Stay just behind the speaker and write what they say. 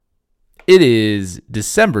It is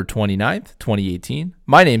December 29th, 2018.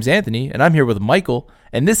 My name's Anthony, and I'm here with Michael,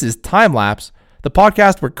 and this is Time Lapse, the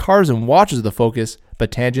podcast where cars and watches are the focus,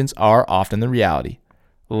 but tangents are often the reality.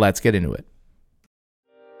 Let's get into it.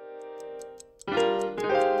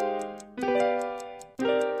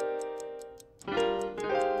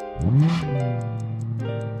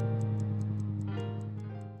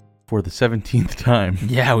 For the 17th time.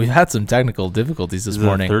 Yeah, we've had some technical difficulties this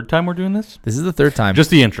morning. The third time we're doing this? This is the third time. Just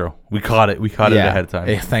the intro. We caught it. We caught it ahead of time.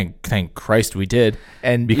 Hey, thank Christ we did.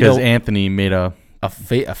 And because Anthony made a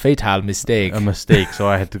fatal mistake. A mistake, so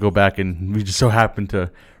I had to go back, and we just so happened to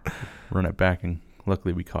run it back, and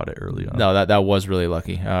luckily we caught it early on. No, that was really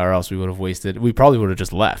lucky, or else we would have wasted. We probably would have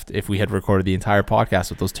just left if we had recorded the entire podcast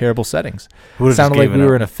with those terrible settings. It sounded like we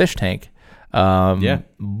were in a fish tank. Yeah,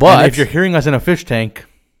 but and if you're hearing us in a fish tank,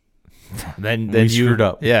 then you you screwed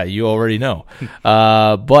up. Yeah, you already know.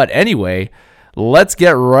 But anyway, let's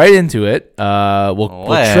get right into it. We'll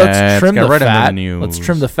trim the fat. Let's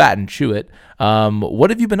trim the fat and chew it. What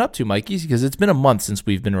have you been up to, Mikey? Because it's been a month since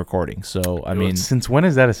we've been recording. So I mean, since when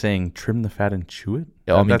is that a saying? Trim the fat and chew it.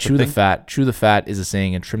 I mean, chew the fat. Chew the fat is a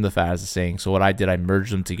saying, and trim the fat is a saying. So what I did, I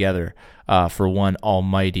merged them together for one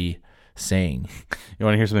almighty saying. You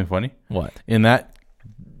want to hear something funny? What? In that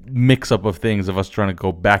mix-up of things of us trying to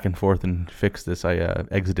go back and forth and fix this, I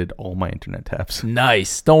exited all my internet tabs.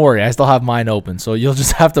 Nice. Don't worry, I still have mine open, so you'll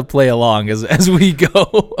just have to play along as we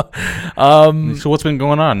go. So what's been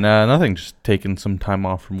going on? Nothing. Just taking some time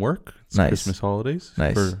off from work. It's nice. Christmas holidays.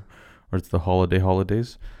 Nice. Or it's the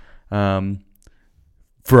holidays. For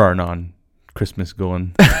our non-Christmas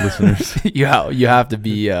going listeners, you have to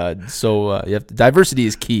be diversity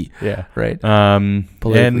is key. Yeah. Right.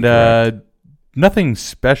 And nothing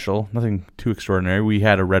special, nothing too extraordinary. We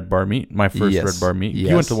had a Red Bar meet, my first Red Bar meet. Yes.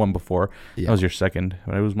 You went to one before. Yeah. That was your second.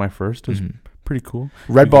 But it was my first. It was pretty cool.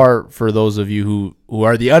 Red Bar, for those of you who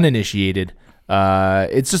are the uninitiated,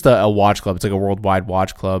 it's just a watch club. It's like a worldwide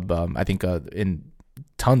watch club. I think in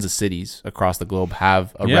tons of cities across the globe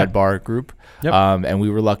have a Red Bar group. Yep. And we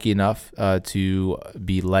were lucky enough to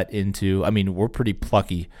be let into. I mean, we're pretty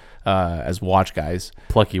plucky as watch guys.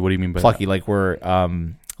 Plucky? What do you mean by plucky?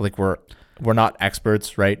 That? We're not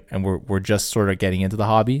experts, right? And we're just sort of getting into the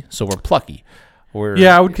hobby, so we're plucky.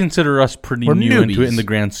 I would consider us pretty new newbies into it in the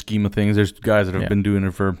grand scheme of things. There's guys that have been doing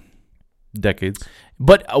it for decades.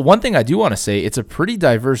 But one thing I do want to say, it's a pretty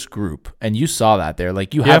diverse group, and you saw that there.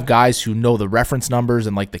 Like, you have guys who know the reference numbers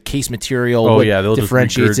and like the case material. Oh yeah, they'll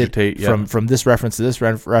differentiates just it from this reference to this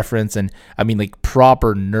reference, and I mean, like,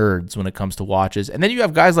 proper nerds when it comes to watches. And then you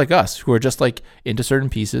have guys like us who are just like into certain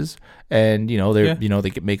pieces, and they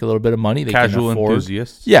can make a little bit of money. They Casual can afford.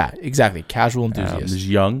 Enthusiasts. Yeah, exactly. Casual enthusiasts. There's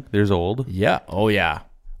young. There's old. Yeah. Oh yeah.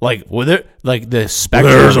 Like the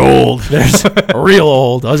spectrum. There's old. There's real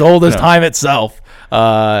old. As old as time itself. You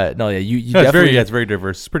definitely. It's very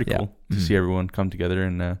diverse. It's pretty cool to see everyone come together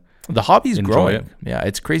and the hobby's growing. It. Yeah,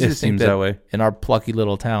 it's crazy to think that way. In our plucky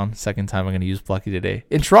little town. Second time I'm going to use plucky today.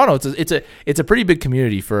 In Toronto, it's a pretty big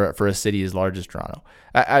community for a city as large as Toronto.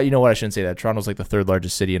 You know what? I shouldn't say that. Toronto's like the third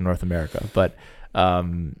largest city in North America, but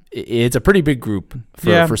it's a pretty big group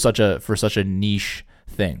for such a niche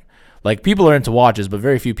thing. Like, people are into watches, but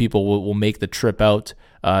very few people will make the trip out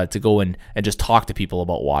to go and just talk to people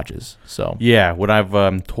about watches. So yeah, when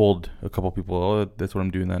I've told a couple people, that's what I'm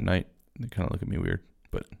doing that night, they kind of look at me weird.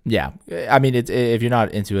 But yeah, I mean, if you're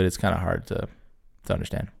not into it, it's kind of hard to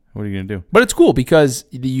understand. What are you gonna do? But it's cool because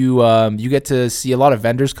you get to see a lot of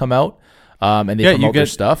vendors come out, and they promote their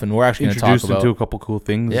stuff, and we're actually going to talk about. Introduced them to a couple cool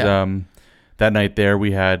things. Yeah. That night there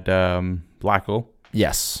we had Blacko.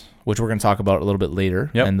 Yes. Which we're going to talk about a little bit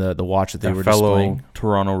later, and the watch that they were displaying. Fellow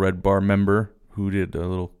Toronto Red Bar member who did a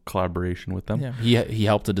little collaboration with them. Yeah, he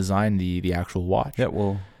helped to design the actual watch. Yeah,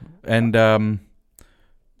 well, and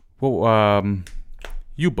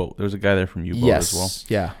U-Boat. There's a guy there from U-Boat as well.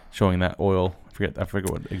 Yeah, showing that oil. I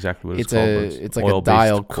forget exactly what it's called. It's like a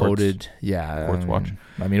dial coated, quartz watch.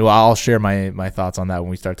 I mean, well, I'll share my thoughts on that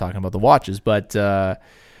when we start talking about the watches, but.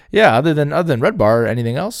 Other than Red Bar,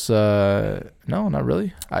 anything else? No, not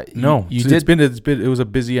really. It was a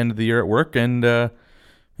busy end of the year at work, and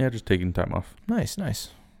just taking time off. Nice.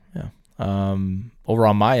 Yeah. Over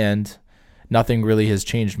on my end, nothing really has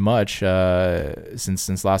changed much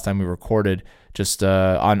since last time we recorded. Just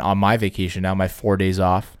on my vacation now, my 4 days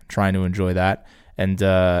off, trying to enjoy that and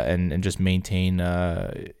just maintain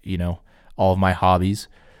all of my hobbies.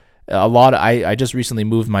 I just recently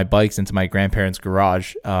moved my bikes into my grandparents'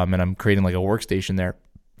 garage, and I'm creating like a workstation there.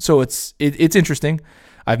 So it's interesting.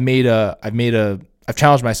 I've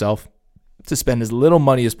challenged myself to spend as little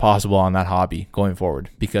money as possible on that hobby going forward,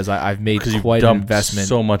 because I've made quite an investment.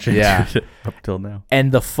 So much into it up till now.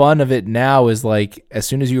 And the fun of it now is like, as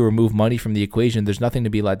soon as you remove money from the equation, there's nothing to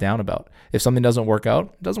be let down about. If something doesn't work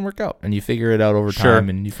out, it doesn't work out, and you figure it out over time,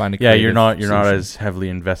 and you find a creative you're not as heavily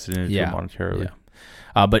invested in it monetarily.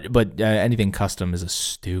 But anything custom is a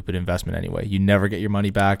stupid investment anyway. You never get your money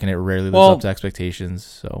back, and it rarely lives up to expectations.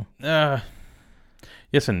 So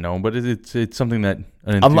yes and no, but it's something that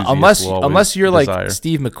an enthusiast unless you're desire. like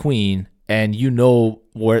Steve McQueen and you know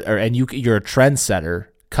you're a trendsetter,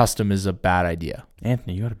 custom is a bad idea.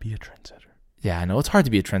 Anthony, you got to be a trendsetter. Yeah, I know it's hard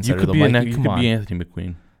to be a trendsetter. You could be Anthony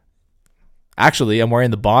McQueen. Actually, I'm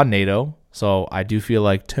wearing the Bond NATO, so I do feel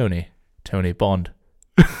like Tony Bond.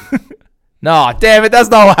 No, damn it, that's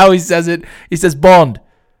not how he says it. He says Bond.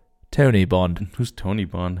 Tony Bond. Who's Tony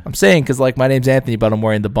Bond? I'm saying because like my name's Anthony, but I'm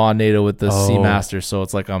wearing the Bond NATO with the Seamaster, so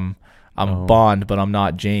it's like I'm Bond, but I'm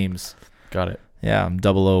not James. Got it. Yeah, I'm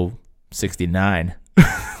 0069.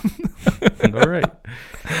 All right.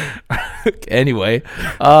 Anyway,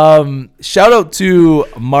 shout out to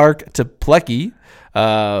Mark Teplecki.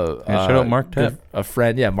 Shout out Mark Tep. A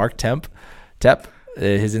friend, Mark Tep.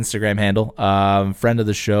 His Instagram handle, friend of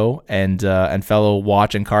the show and fellow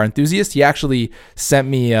watch and car enthusiast. He actually sent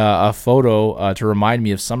me a photo to remind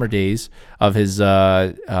me of summer days of his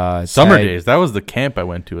summer days. That was the camp I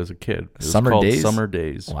went to as a kid. It was called Summer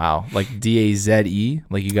Days. Wow, like DAZE,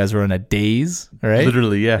 like you guys were in a daze, right?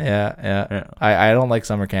 Literally, yeah. Yeah. I don't like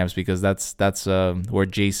summer camps because that's where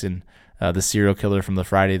Jason, the serial killer from the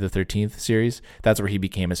Friday the 13th series, that's where he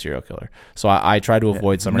became a serial killer. So I try to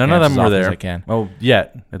avoid summer camps as often as I can. Oh,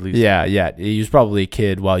 yet, at least. Yeah. He was probably a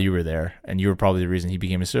kid while you were there, and you were probably the reason he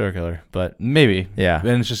became a serial killer. But maybe. Yeah.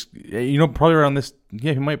 And it's just, probably around this,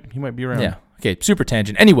 he might be around. Yeah. Okay, super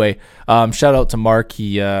tangent. Anyway, shout out to Mark.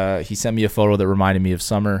 He sent me a photo that reminded me of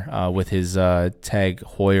summer with his Tag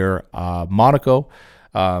Heuer Monaco,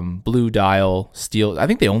 blue dial, steel. I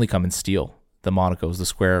think they only come in steel. The Monacos, the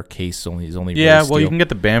square case is only really steel. You can get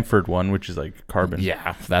the Bamford one, which is like carbon.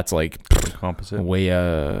 Yeah, that's like composite.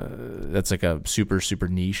 That's like a super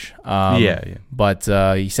niche. But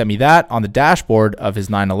he sent me that on the dashboard of his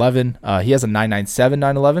 911. He has a 997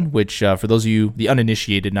 911, which for those of you, the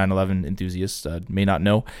uninitiated 911 enthusiasts, may not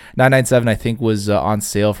know, 997 I think was on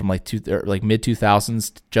sale from like mid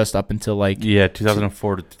 2000s just up until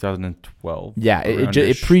 2004 to 2012. Yeah,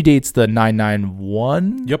 it predates the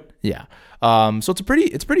 991. Yep. Yeah. So it's a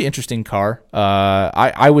pretty interesting car.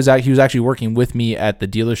 He was actually working with me at the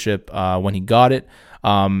dealership when he got it.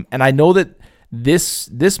 And I know that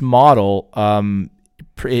this model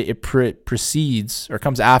precedes or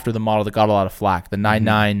comes after the model that got a lot of flack, the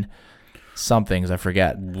 99 somethings, I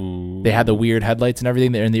forget. Ooh. They had the weird headlights and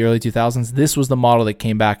everything there in the early 2000s. This was the model that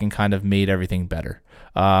came back and kind of made everything better.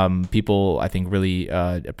 People I think really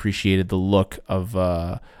appreciated the look of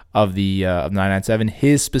the 997.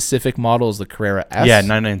 His specific model is the Carrera S. Yeah,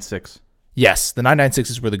 996. Yes, the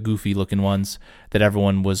 996s were the goofy looking ones that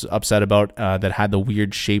everyone was upset about that had the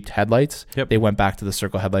weird shaped headlights. Yep. They went back to the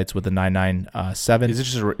circle headlights with the 997. Is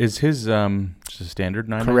his just a standard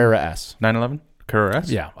 911? Carrera S. 911? Carrera S?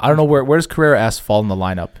 Yeah. I don't know where does Carrera S fall in the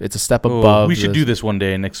lineup? It's a step above. We should do this one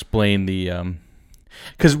day and explain the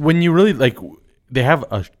because when you really they have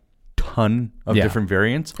a ton of different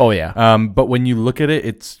variants. Oh yeah. But when you look at it,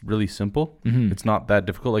 it's really simple. Mm-hmm. It's not that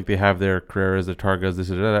difficult. Like they have their Carreras, their Targas, this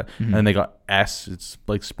and that, and they got S. It's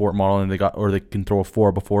like sport model, and they can throw a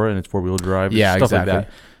 4 before it, and it's 4-wheel drive. Yeah, stuff exactly. like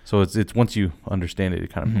that. So it's once you understand it,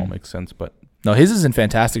 it kind of all makes sense. But no, his is in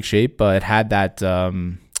fantastic shape. But it had that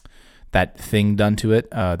that thing done to it.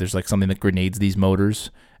 There's like something that grenades these motors.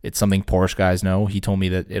 It's something Porsche guys know. He told me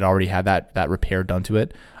that it already had that repair done to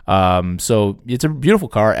it. So it's a beautiful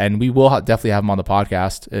car, and we will definitely have him on the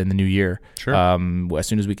podcast in the new year. Sure. As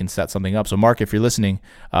soon as we can set something up. So Mark, if you're listening,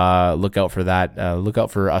 look out for that. Look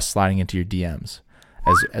out for us sliding into your DMs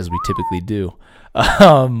as we typically do.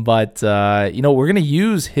 But we're going to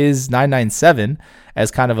use his 997 as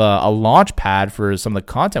kind of a launch pad for some of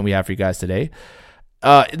the content we have for you guys today.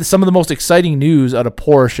 Some of the most exciting news out of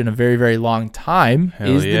Porsche in a very, very long time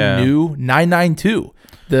is the new 992,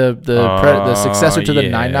 the successor to the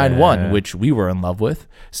 991, which we were in love with,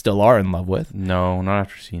 still are in love with. No, not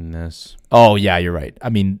after seeing this. Oh yeah, you're right. I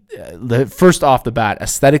mean, first off the bat,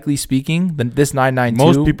 aesthetically speaking, this 992.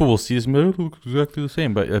 Most people will see this and it looks exactly the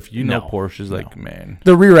same, but if you know Porsche, man,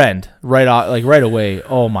 the rear end right away.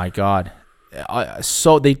 Oh my god.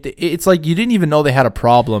 So it's like you didn't even know they had a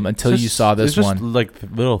problem until you saw this one. It's just like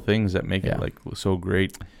little things that make it like so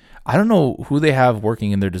great. I don't know who they have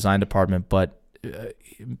working in their design department, but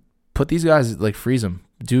put these guys, like freeze them,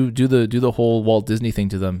 do the whole Walt Disney thing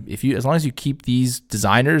to them. As long as you keep these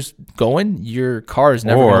designers going, your car is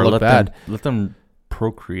never going to look bad. Let them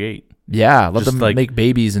procreate. Yeah, let them make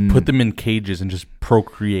babies and put them in cages and just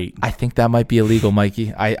procreate. I think that might be illegal,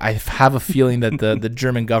 Mikey. I have a feeling that the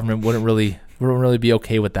German government wouldn't really be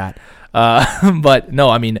okay with that. But no,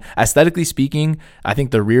 I mean, aesthetically speaking, I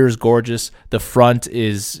think the rear is gorgeous. The front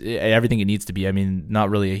is everything it needs to be. I mean, not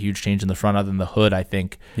really a huge change in the front other than the hood, I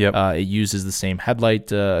think. Yep. It uses the same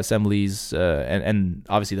headlight assemblies, and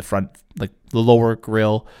obviously the front, like the lower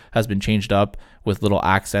grille has been changed up with little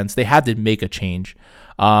accents. They had to make a change.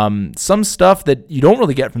 Some stuff that you don't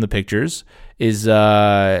really get from the pictures is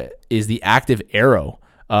the active aero.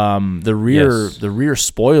 The rear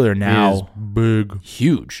spoiler now is big,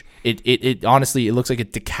 huge. It honestly, it looks like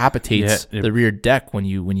it decapitates the rear deck when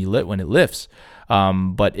it lifts.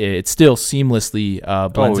 But it still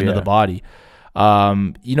seamlessly blends into the body.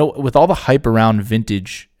 With all the hype around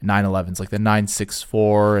vintage 911s, like the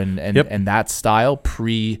 964 and that style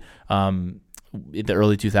pre the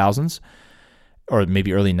early 2000s. Or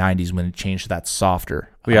maybe early 90s when it changed to that softer.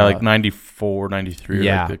 Like 94, 93,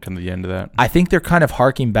 yeah. Like kind of the end of that. I think they're kind of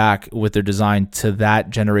harking back with their design to that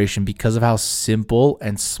generation because of how simple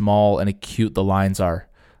and small and acute the lines are.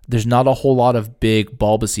 There's not a whole lot of big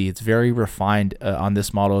bulbousy. It's very refined on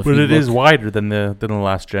this model. But it is wider than the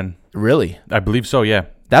last gen. Really? I believe so, yeah.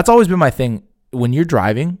 That's always been my thing. When you're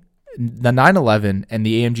driving, the 911 and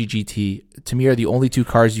the AMG GT, to me, are the only two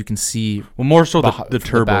cars you can see. Well, more so the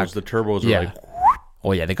turbos. The turbos are like...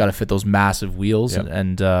 Oh, yeah, they got to fit those massive wheels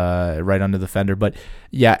and right under the fender. But,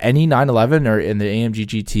 yeah, any 911 or in the AMG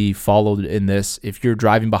GT followed in this, if you're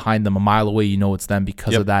driving behind them a mile away, you know it's them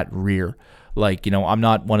because of that rear. Like, I'm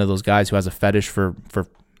not one of those guys who has a fetish for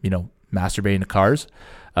masturbating to cars,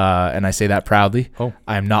 and I say that proudly. Oh.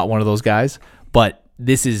 I am not one of those guys. But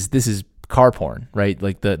this is car porn, right?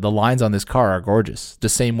 Like the lines on this car are gorgeous, the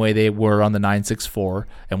same way they were on the 964,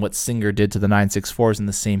 and what Singer did to the 964 is in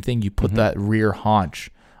the same thing. You put that rear haunch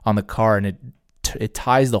on the car and it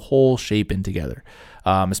ties the whole shape in together,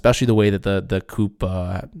 especially the way that the coupe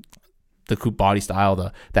body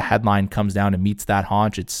style, the headline comes down and meets that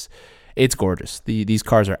haunch. It's gorgeous. These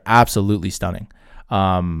cars are absolutely stunning,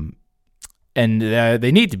 and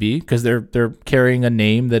they need to be because they're carrying a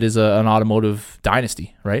name that is an automotive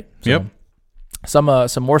dynasty, right? So,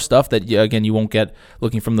 Some more stuff that, again, you won't get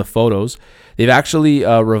looking from the photos. They've actually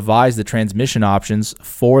revised the transmission options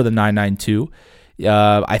for the 992.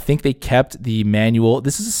 I think they kept the manual.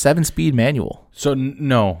 This is a 7-speed manual. So,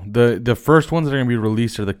 no. The first ones that are going to be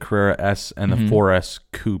released are the Carrera S and the 4S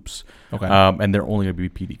coupes. Okay. And they're only going to be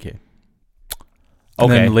PDK. And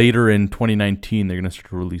then later in 2019, they're going to start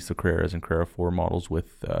to release the Carreras and Carrera 4 models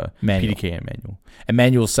with PDK and manual. And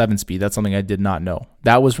manual 7-speed. That's something I did not know.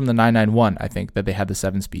 That was from the 991, I think, that they had the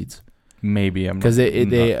 7 speeds. Maybe. Because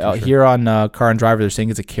here on Car and Driver, they're saying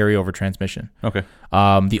it's a carryover transmission. Okay.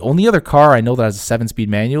 The only other car I know that has a 7-speed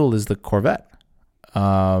manual is the Corvette,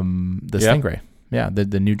 Stingray. Yeah,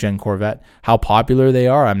 the new gen Corvette. How popular they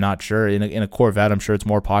are, I'm not sure. In a Corvette, I'm sure it's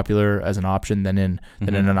more popular as an option than in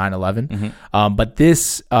a 911. But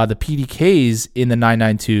this, the PDKs in the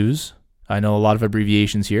 992s, I know a lot of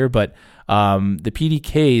abbreviations here, but the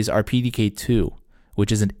PDKs are PDK2,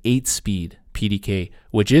 which is an 8-speed PDK,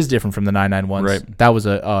 which is different from the 991s. Right. That was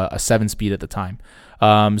a 7-speed at the time.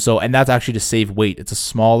 And that's actually to save weight. It's a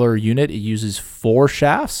smaller unit. It uses 4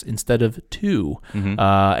 shafts instead of 2.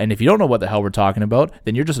 And if you don't know what the hell we're talking about,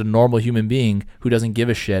 then you're just a normal human being who doesn't give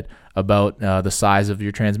a shit about the size of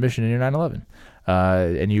your transmission in your 911.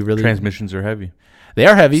 And you really transmissions are heavy. They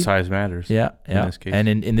are heavy. Size matters. Yeah. In this case. And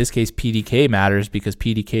in this case, PDK matters because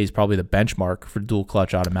PDK is probably the benchmark for dual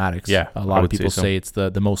clutch automatics. Yeah, a lot of people say it's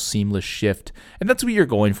the most seamless shift, and that's what you're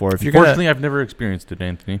going for. If you're Unfortunately, I've never experienced it,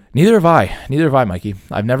 Anthony. Neither have I, Mikey.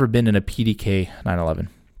 I've never been in a PDK 911.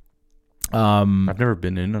 I've never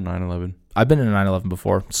been in a 911. I've been in a 911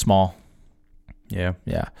 before, small. Yeah.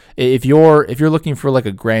 If you're looking for like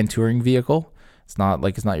a grand touring vehicle, it's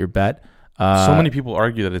not your bet. So many people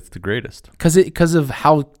argue that it's the greatest because of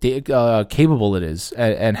how capable it is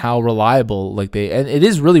and how reliable. And it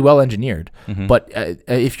is really well engineered. But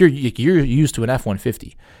if you're used to an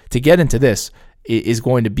F-150, to get into this is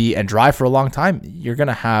going to be and drive for a long time, you're going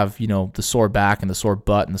to have the sore back and the sore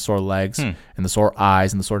butt and the sore legs and the sore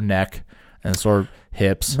eyes and the sore neck and the sore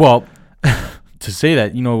hips. Well, to say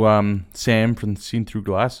that, Sam from Seen Through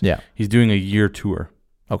Glass, he's doing a year tour.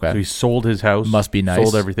 Okay. So he sold his house. Must be nice.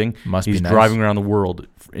 Sold everything. Must He's be nice. driving around the world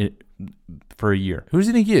for a year. Who does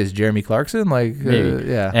he think he is? Jeremy Clarkson?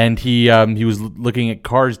 Yeah. And he was looking at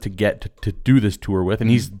cars to get to do this tour with, and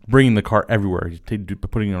he's bringing the car everywhere. He's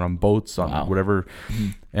putting it on boats, on whatever.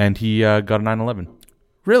 And he got a 911.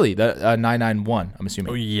 Really? The 991, I'm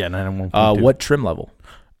assuming. Oh, yeah, 991. What trim level?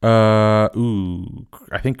 I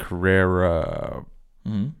think Carrera.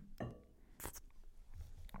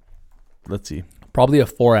 Let's see. Probably a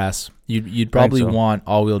 4S. You'd probably want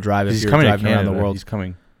all-wheel drive if you're driving around the world. He's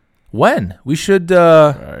coming. When? We should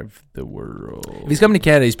drive the world. If he's coming to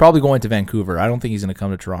Canada, he's probably going to Vancouver. I don't think he's going to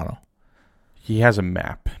come to Toronto. He has a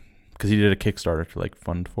map because he did a Kickstarter to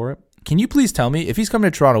fund for it. Can you please tell me if he's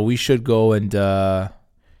coming to Toronto? We should go and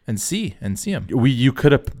see him. You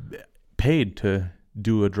could have paid to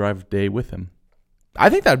do a drive day with him. I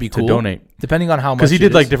think that'd be cool. To donate, depending on how much. Because he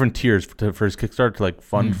did different tiers for his Kickstarter to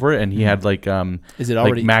fund for it, and he had is it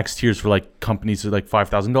already max tiers for companies for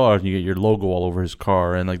 $5,000, and you get your logo all over his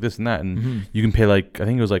car and this and that, and you can pay I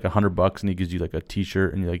think it was $100, and he gives you a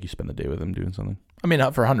T-shirt, and you spend the day with him doing something. I mean,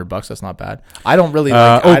 for $100, that's not bad. I don't really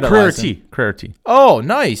Carrera T. Oh,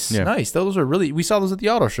 nice, nice. Those are we saw those at the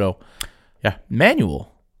auto show. Yeah,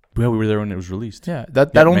 manual. Yeah, we were there when it was released. Yeah,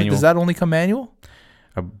 does that only come manual?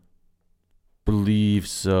 I believe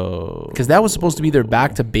so. Because that was supposed to be their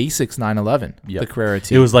back to basics 911. The Carrera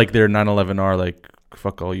T. It was their 911R.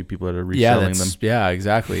 Fuck all you people that are reselling them. Yeah,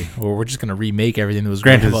 exactly. Or we're just gonna remake everything that was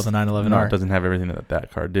great about the 911R. No, it doesn't have everything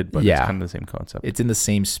that car did, but it's kind of the same concept. It's in the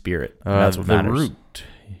same spirit. That's what matters. Route.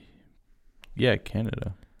 Yeah,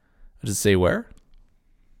 Canada. Does it say where?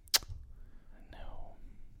 No.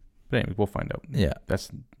 But anyway, we'll find out. Yeah,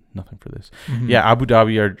 that's nothing for this. Yeah, Abu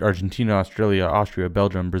Dhabi, Argentina, Australia, Austria,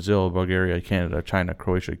 Belgium, Brazil, Bulgaria, Canada, China,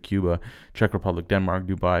 Croatia, Cuba, Czech Republic, Denmark,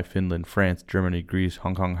 Dubai, Finland, France, Germany, Greece,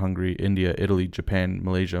 Hong Kong, Hungary, India, Italy, Japan,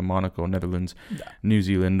 Malaysia, Monaco, Netherlands, New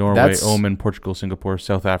Zealand, Norway, Oman, Portugal, Singapore,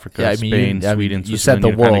 South Africa, Spain, Sweden. You said the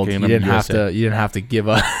world. You didn't have to give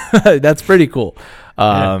up. That's pretty cool.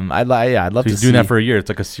 I'd love to see. He's doing that for a year. It's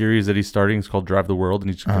a series that he's starting. It's called Drive the World,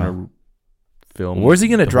 and he's going to film. Where's he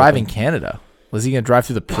going to drive in Canada? Was he going to drive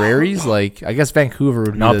through the prairies? I guess Vancouver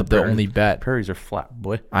would be the only bet. Prairies are flat,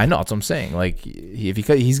 boy. I know. That's what I'm saying.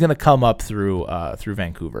 He's going to come up through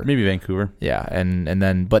Vancouver. Maybe Vancouver. Yeah,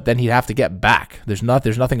 but then he'd have to get back. There's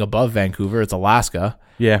nothing above Vancouver. It's Alaska.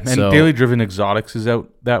 Yeah, and Daily Driven Exotics is out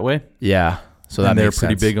that way. Yeah, so they're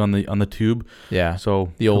pretty big on the tube. Yeah,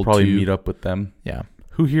 so the old probably tube. Meet up with them. Yeah.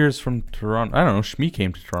 Who here is from Toronto? I don't know. Shmi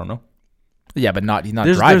came to Toronto. Yeah, but he's not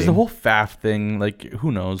driving. There's the whole FAF thing.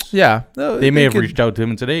 Who knows? Yeah. They may have reached out to him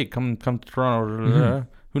and said, hey, come to Toronto.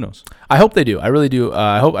 Who knows? I hope they do. I really do.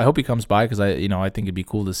 I hope he comes by because I think it'd be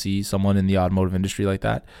cool to see someone in the automotive industry like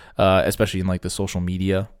that, especially in the social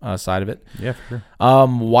media side of it. Yeah, for sure.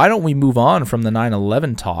 Why don't we move on from the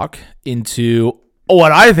 911 talk into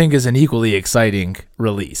what I think is an equally exciting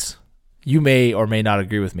release? You may or may not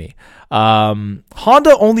agree with me.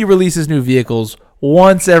 Honda only releases new vehicles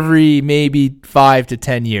once every maybe 5 to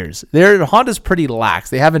 10 years. Honda's pretty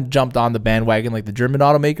lax. They haven't jumped on the bandwagon like the German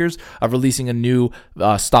automakers of releasing a new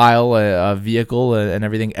style vehicle and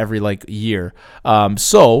everything every year.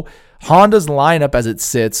 So Honda's lineup as it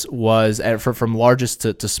sits was from largest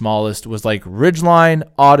to smallest was Ridgeline,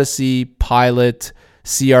 Odyssey, Pilot,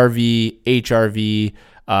 CRV,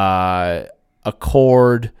 HRV,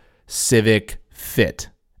 Accord, Civic, Fit.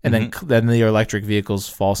 And then the electric vehicles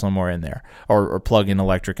fall somewhere in there, or plug-in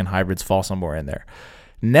electric and hybrids fall somewhere in there.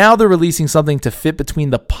 Now they're releasing something to fit between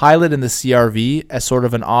the Pilot and the CRV as sort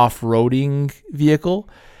of an off-roading vehicle.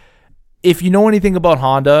 If you know anything about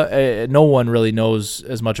Honda, no one really knows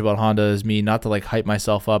as much about Honda as me. Not to hype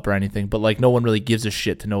myself up or anything, but no one really gives a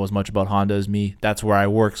shit to know as much about Honda as me. That's where I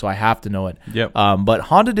work, so I have to know it. Yep. But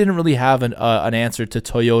Honda didn't really have an answer to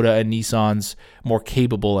Toyota and Nissan's more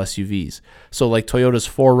capable SUVs. So Toyota's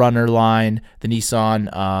 4Runner line, the Nissan,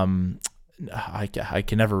 I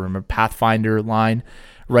can never remember, Pathfinder line,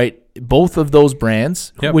 right? Both of those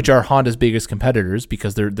brands, which are Honda's biggest competitors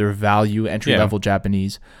because they're value entry-level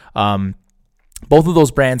Japanese, both of those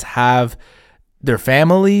brands have their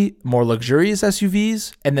family, more luxurious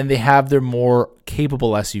SUVs, and then they have their more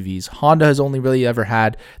capable SUVs. Honda has only really ever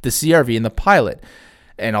had the CRV and the Pilot.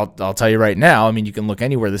 And I'll tell you right now, you can look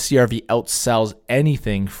anywhere. The CRV outsells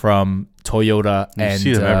anything from Toyota, and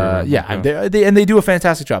see them everywhere. They do a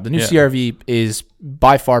fantastic job. The new CRV is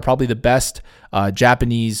by far probably the best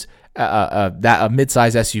Japanese a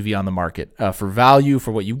mid-size SUV on the market for value,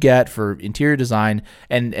 for what you get, for interior design,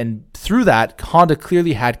 and through that, Honda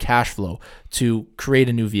clearly had cash flow to create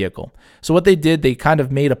a new vehicle. So what they did, they kind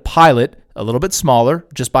of made a Pilot a little bit smaller,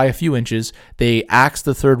 just by a few inches. They axed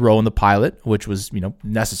the third row in the Pilot, which was,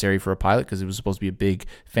 necessary for a Pilot because it was supposed to be a big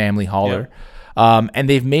family hauler. And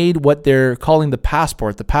they've made what they're calling the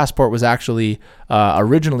Passport. The Passport was actually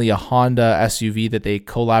originally a Honda SUV that they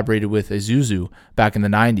collaborated with Isuzu back in the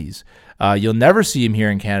 90s. You'll never see them here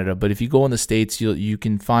in Canada, but if you go in the States, you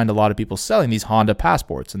can find a lot of people selling these Honda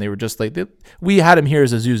Passports. And they were just like, we had them here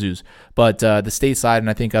as Isuzus, but the stateside and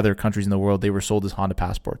I think other countries in the world, they were sold as Honda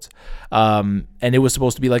Passports. And it was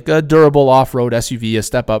supposed to be like a durable off-road SUV, a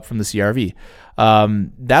step up from the CR-V.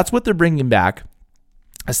 That's what they're bringing back.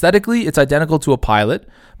 Aesthetically, it's identical to a Pilot,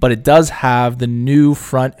 but it does have the new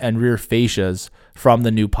front and rear fascias from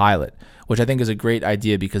the new Pilot, which I think is a great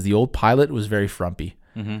idea because the old Pilot was very frumpy.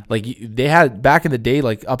 Mm-hmm. Like they had back in the day,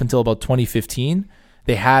 like up until about 2015,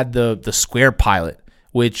 they had the square Pilot,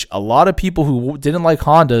 which a lot of people who didn't like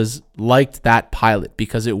Hondas liked that Pilot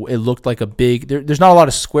because it looked like a big. There's not a lot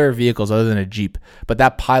of square vehicles other than a Jeep, but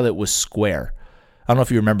that Pilot was square. I don't know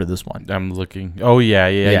if you remember this one. I'm looking. Oh,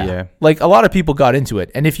 yeah. Like a lot of people got into it.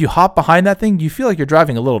 And if you hop behind that thing, you feel like you're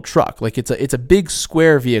driving a little truck. Like it's a big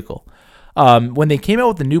square vehicle. When they came out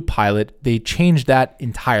with the new Pilot, they changed that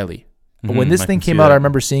entirely. But when this thing came out, I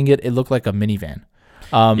remember seeing it. It looked like a minivan.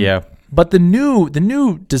 But the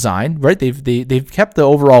new design, right? They've kept the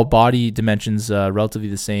overall body dimensions relatively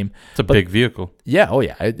the same. It's a big vehicle. Yeah. Oh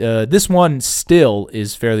yeah. This one still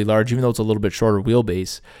is fairly large, even though it's a little bit shorter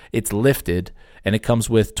wheelbase. It's lifted. And it comes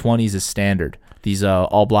with 20s as standard. These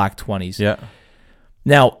all black 20s. Yeah.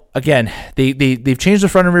 Now, again, they've changed the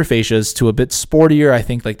front and rear fascias to a bit sportier. I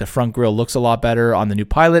think like the front grille looks a lot better on the new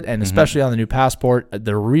Pilot and especially on the new Passport.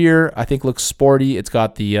 The rear, I think, looks sporty. It's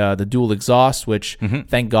got the dual exhaust, which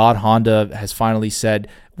thank God Honda has finally said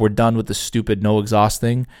we're done with the stupid no exhaust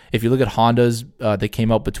thing. If you look at Hondas, they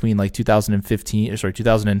came out between like 2014 and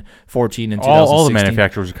 2016. All the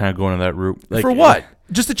manufacturers are kind of going on that route. Like, for what?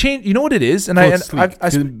 Just to change, you know what it is, and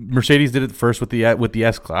Mercedes did it first with the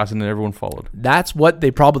S-Class, and then everyone followed. That's what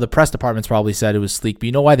the press departments probably said it was sleek. But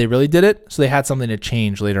you know why they really did it? So they had something to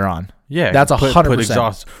change later on. Yeah, that's 100%.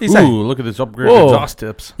 Exhaust. Ooh, look at this upgraded exhaust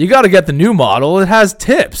tips. You got to get the new model. It has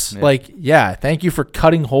tips. Yeah. Thank you for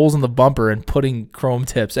cutting holes in the bumper and putting chrome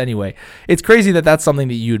tips. Anyway, it's crazy that that's something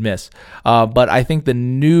that you'd miss. But I think the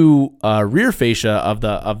new rear fascia of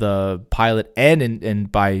the Pilot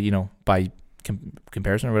and by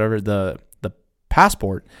comparison or whatever, the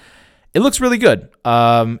Passport, it looks really good.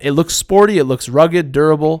 It looks sporty. It looks rugged,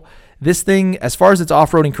 durable. This thing, as far as its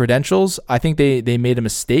off-roading credentials, I think they made a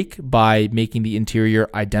mistake by making the interior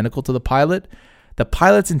identical to the Pilot. The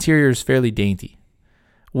Pilot's interior is fairly dainty.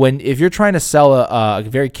 If you're trying to sell a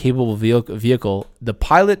very capable vehicle, the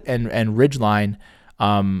Pilot and Ridgeline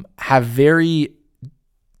have very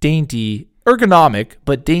dainty, ergonomic,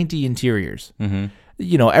 but dainty interiors. Mm-hmm.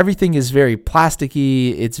 Everything is very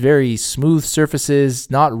plasticky. It's very smooth surfaces,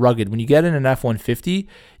 not rugged. When you get in an F-150,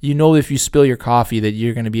 if you spill your coffee that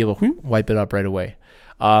you're going to be able to wipe it up right away.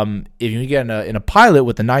 If you get in a Pilot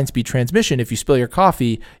with a 9-speed transmission, if you spill your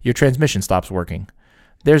coffee, your transmission stops working.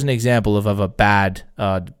 There's an example of a bad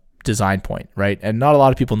design point, right? And not a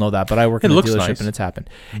lot of people know that, but I work in a dealership nice. And it's happened.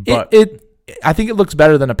 I think it looks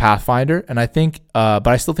better than a Pathfinder, and I think, but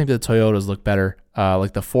I still think that the Toyotas look better.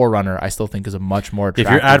 Like the 4Runner, I still think is a much more attractive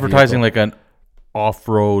If you're advertising vehicle. Like an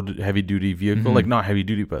off-road heavy-duty vehicle, like not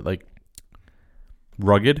heavy-duty, but like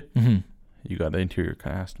rugged, you got the interior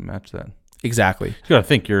kind of has to match that. Exactly. You got to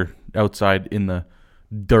think you're outside in the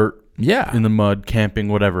dirt, in the mud, camping,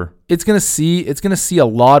 whatever. It's gonna see a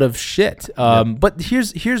lot of shit. But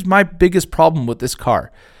here's my biggest problem with this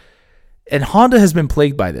car, and Honda has been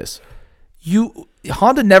plagued by this.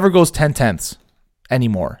 Honda never goes 10/10ths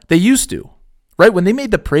anymore. They used to, right? When they made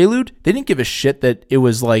the Prelude, they didn't give a shit that it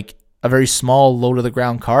was like a very small, low to the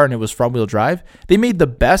ground car and it was front wheel drive. They made the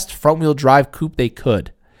best front wheel drive coupe they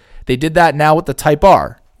could. They did that now with the Type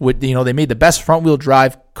R. They made the best front wheel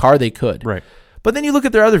drive car they could. Right. But then you look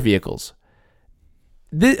at their other vehicles.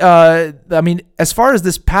 As far as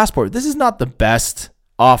this Passport, this is not the best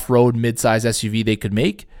off-road midsize SUV they could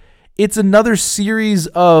make. It's another series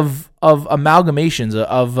of amalgamations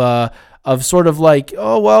of sort of like,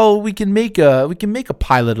 oh well, we can make a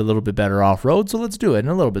Pilot a little bit better off-road, so let's do it, and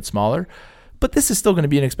a little bit smaller. But this is still going to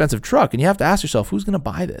be an expensive truck, and you have to ask yourself, who's going to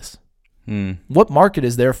buy this? What market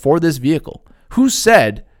is there for this vehicle? Who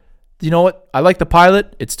said, you know what, I like the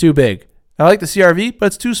Pilot, it's too big. I like the CR-V, but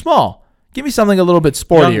it's too small. Give me something a little bit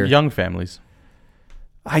sportier. Young families.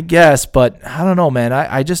 I guess, but I don't know, man.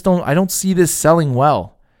 I don't see this selling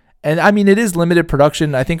well. And I mean, it is limited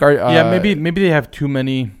production. I think maybe they have too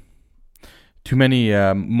many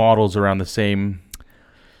models around the same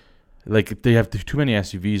Like they have too many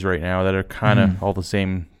SUVs right now that are kind of all the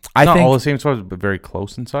same. I Not think all the same size, but very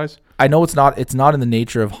close in size. I know it's not in the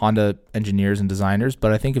nature of Honda engineers and designers,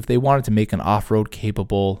 but I think if they wanted to make an off-road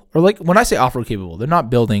capable, or like when I say off-road capable, they're not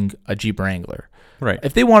building a Jeep Wrangler. Right.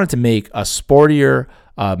 If they wanted to make a sportier,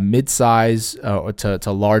 mid-size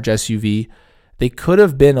to large SUV, they could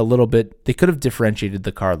have differentiated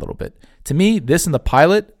the car a little bit. To me, this and the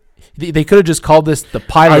Pilot, they could have just called this the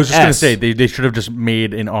Pilot S. I was just going to say, they should have just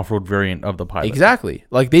made an off-road variant of the Pilot. Exactly.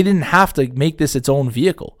 Like they didn't have to make this its own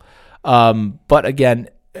vehicle. But again,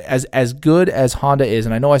 as good as Honda is,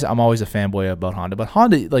 and I know I'm always a fanboy about Honda, but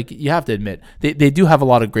Honda, like you have to admit, they do have a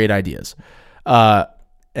lot of great ideas.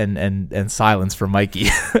 And silence for Mikey.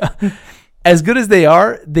 As good as they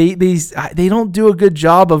are, they don't do a good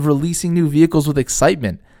job of releasing new vehicles with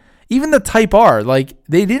excitement. Even the Type R, like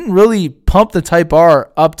they didn't really pump the Type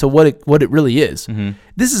R up to what it really is. Mm-hmm.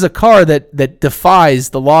 This is a car that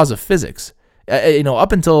defies the laws of physics.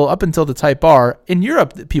 Up until the Type R in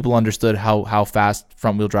Europe, people understood how fast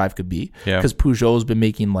front wheel drive could be because Peugeot's been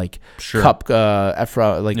making like cup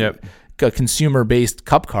consumer based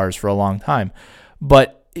cup cars for a long time.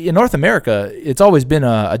 But in North America, it's always been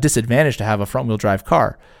a disadvantage to have a front wheel drive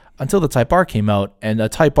car until the Type R came out, and a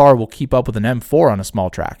Type R will keep up with an M4 on a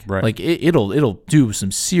small track. Right. Like it'll do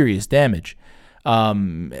some serious damage.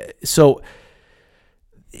 So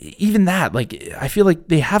even that, like I feel like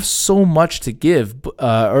they have so much to give,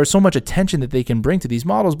 or so much attention that they can bring to these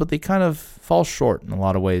models, but they kind of fall short in a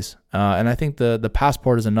lot of ways. And I think the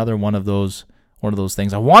Passport is another one of those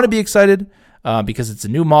things. I want to be excited because it's a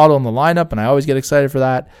new model in the lineup, and I always get excited for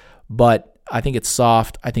that. But I think it's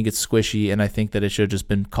soft, I think it's squishy, and I think that it should have just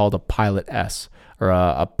been called a Pilot S or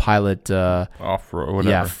a Pilot off-road, whatever.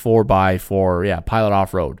 Yeah, 4x4, Pilot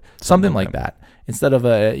off-road, something like that. Instead of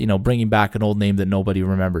bringing back an old name that nobody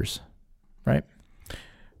remembers, right?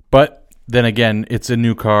 But then again, it's a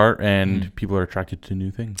new car, and people are attracted to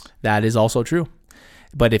new things. That is also true.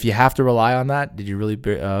 But if you have to rely on that, did you really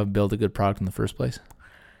build a good product in the first place?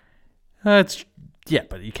 But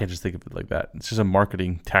you can't just think of it like that. It's just a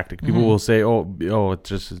marketing tactic. People will say, "Oh, it's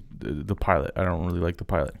just the Pilot. I don't really like the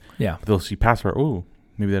Pilot." Yeah, but they'll see Passport. Oh,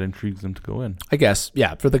 maybe that intrigues them to go in. I guess,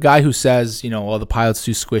 yeah. For the guy who says, the Pilot's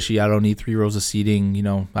too squishy. I don't need 3 rows of seating. I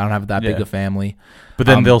don't have that big a family. But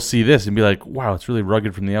then they'll see this and be like, "Wow, it's really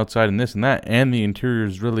rugged from the outside, and this and that, and the interior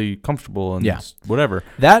is really comfortable and whatever."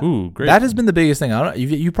 Great. That has been the biggest thing. I don't.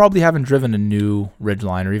 You probably haven't driven a new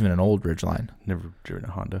Ridgeline or even an old Ridgeline. Never driven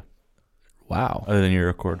a Honda. Wow. Other than your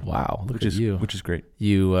Accord. Wow. Look at you. Which is great.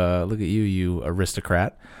 You look at you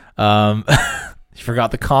aristocrat. You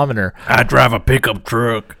forgot the commoner. I drive a pickup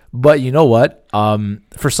truck. But you know what?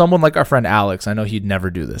 For someone like our friend Alex, I know he'd never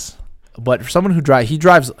do this. But for someone who he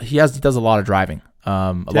does a lot of driving.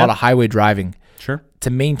 A lot of highway driving. Sure. To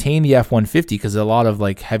maintain the F-150, because a lot of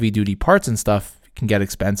like heavy duty parts and stuff can get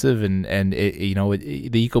expensive, and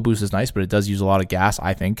the EcoBoost is nice, but it does use a lot of gas,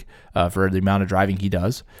 I think, for the amount of driving he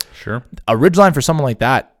does. Sure. A Ridgeline for someone like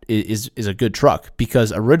that is a good truck,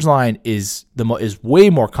 because a Ridgeline is way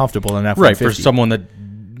more comfortable than an F-150. Right, for someone that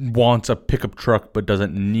wants a pickup truck but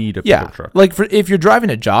doesn't need a pickup truck. Like if you're driving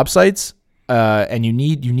to job sites, and you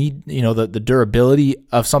need the durability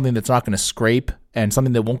of something that's not going to scrape, and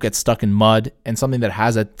something that won't get stuck in mud, and something that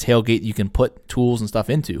has a tailgate you can put tools and stuff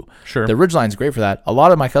into. Sure. The Ridgeline's great for that. A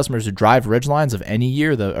lot of my customers who drive Ridgelines of any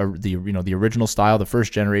year, the original style, the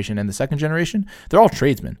first generation and the second generation, they're all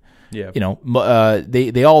tradesmen. Yeah.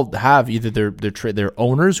 They all have either their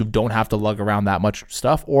owners who don't have to lug around that much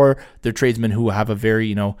stuff, or they're tradesmen who have a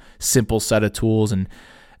very, simple set of tools. And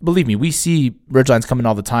believe me, we see Ridgelines coming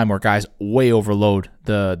all the time where guys way overload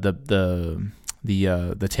the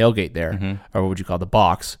tailgate there, or what would you call the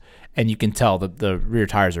box, and you can tell the rear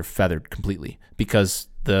tires are feathered completely because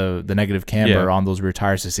the negative camber on those rear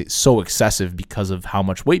tires is so excessive because of how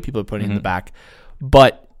much weight people are putting in the back.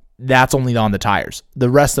 But that's only on the tires. The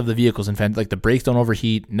rest of the vehicle's like the brakes don't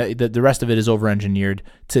overheat. The rest of it is over-engineered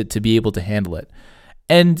to be able to handle it.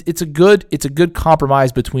 And it's a good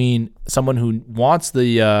compromise between someone who wants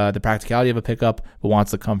the practicality of a pickup but wants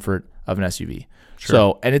the comfort of an SUV. Sure.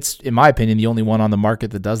 So, and it's, in my opinion, the only one on the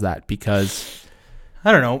market that does that, because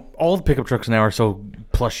I don't know, all the pickup trucks now are so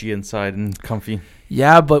plushy inside and comfy.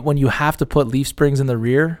 Yeah, but when you have to put leaf springs in the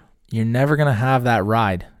rear, you're never gonna have that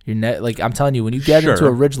ride. Like I'm telling you, when you get into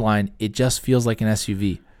a Ridgeline, it just feels like an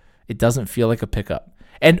SUV. It doesn't feel like a pickup.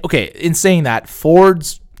 And okay, in saying that,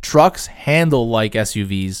 Ford's trucks handle like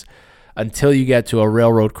SUVs until you get to a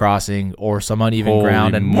railroad crossing or some uneven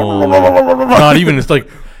ground, and not even. It's like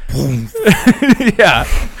Yeah.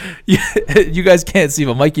 You guys can't see,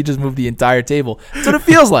 but Mikey just moved the entire table. That's what it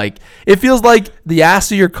feels like. It feels like the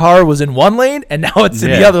ass of your car was in one lane and now it's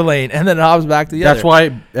in the other lane, and then it hops back to the other. That's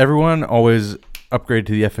why everyone always upgrade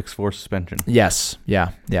to the FX4 suspension. Yes.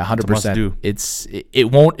 Yeah. 100%. It's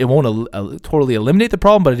It won't totally eliminate the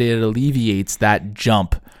problem, but it alleviates that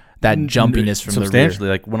jumpiness from the rear. Substantially.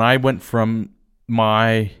 Like when I went from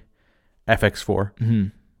my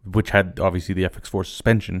FX4, which had obviously the FX4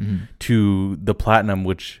 suspension, to the Platinum,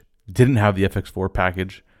 which didn't have the FX4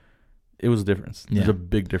 package, it was a difference. There's a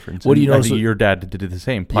big difference. What do you notice? notice? I think your dad did the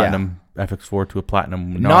same. Platinum FX4 to a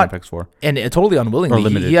Platinum non-FX4. And totally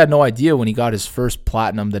unwillingly. He had no idea when he got his first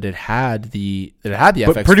Platinum that it had the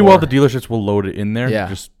FX4. But pretty well the dealerships will load it in there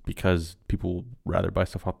just because people would rather buy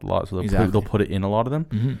stuff off the lot. So they'll put it in a lot of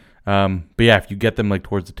them. But yeah, if you get them like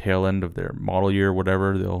towards the tail end of their model year or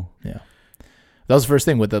whatever, they'll... Yeah. That was the first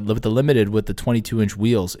thing with the Limited with the 22-inch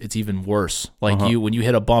wheels. It's even worse. Like when you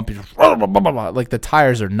hit a bump, you just, like the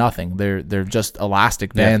tires are nothing. They're just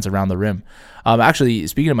elastic bands around the rim. Actually,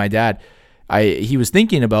 speaking of my dad, he was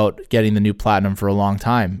thinking about getting the new Platinum for a long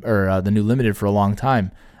time, or the new Limited for a long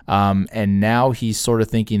time. And now he's sort of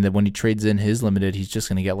thinking that when he trades in his Limited, he's just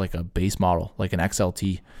going to get like a base model, like an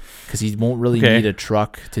XLT, because he won't really need a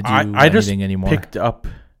truck to do anything anymore. I just picked up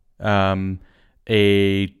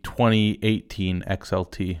a 2018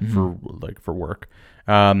 XLT for work,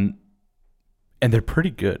 and they're pretty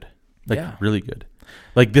good, really good.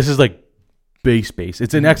 Like this is like base.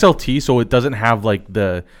 It's an XLT, so it doesn't have like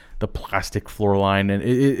the plastic floor line, and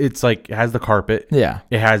it's like it has the carpet. Yeah,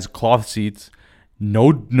 it has cloth seats.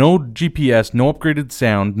 No GPS, no upgraded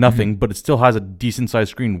sound, nothing, but it still has a decent sized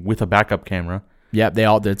screen with a backup camera. Yeah,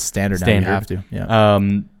 that's standard. Now you have to. Yeah.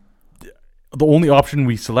 The only option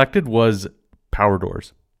we selected was power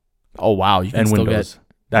doors. Oh wow, you can still windows.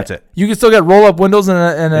 That's it. You can still get roll up windows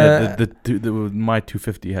and my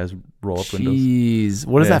 250 has roll up windows. Jeez,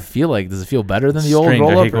 what does that feel like? Does it feel better than the old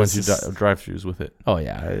roll up? I hate going through drive-thrus with it. Oh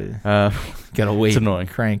yeah, gotta wait. It's annoying.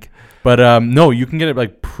 Crank. But no, you can get it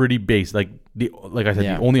like pretty base. Like I said,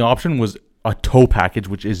 the only option was a tow package,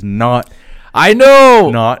 which is not. I know.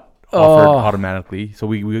 Not offered automatically. So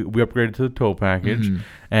we upgraded to the tow package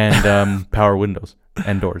and power windows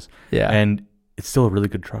and doors. Yeah, and it's still a really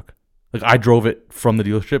good truck. Like I drove it from the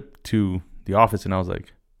dealership to the office, and I was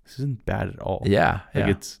like, "This isn't bad at all." Yeah,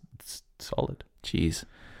 it's solid. Jeez.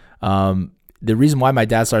 The reason why my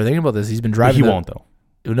dad started thinking about this, he's been driving. He won't though.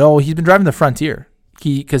 No, he's been driving the Frontier.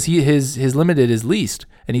 His Limited is leased,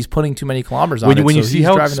 and he's putting too many kilometers on it. When you see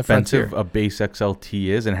how expensive a base XLT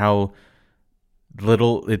is, and how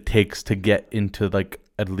little it takes to get into like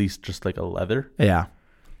at least just like a leather. Yeah.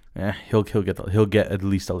 Yeah, he'll get at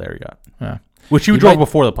least a Lariat. Yeah. Which you drove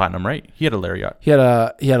before the Platinum, right? He had a Lariat. He had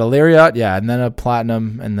a Lariat, yeah, and then a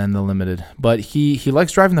Platinum, and then the Limited. But he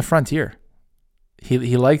likes driving the Frontier.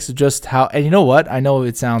 He likes just how, and you know what? I know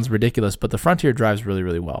it sounds ridiculous, but the Frontier drives really,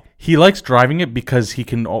 really well. He likes driving it because he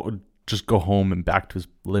can just go home and back to his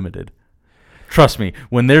Limited. Trust me,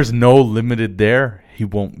 when there's no Limited there, he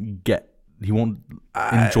won't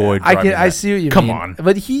enjoy driving. I see what you mean. Come on.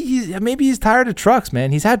 But maybe he's tired of trucks,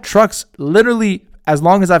 man. He's had trucks literally as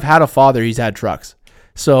long as I've had a father, he's had trucks.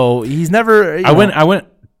 So he's never I went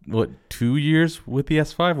 2 years with the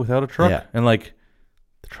S5 without a truck? Yeah. And like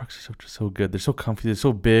the trucks are so good. They're so comfy, they're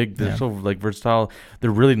so big, they're so like versatile.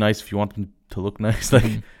 They're really nice if you want them to look nice.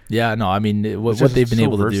 Like yeah, no, I mean what they've been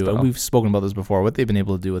able to do, and we've spoken about this before, what they've been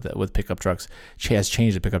able to do with pickup trucks has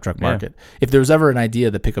changed the pickup truck market. If there was ever an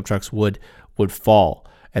idea that pickup trucks would fall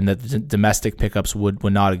and that the domestic pickups would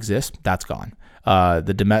not exist, that's gone.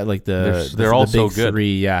 They're all so big good.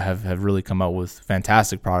 Three, have really come out with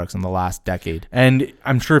fantastic products in the last decade. And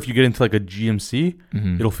I'm sure if you get into like a GMC,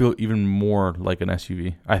 it'll feel even more like an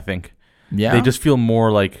SUV, I think. Yeah. They just feel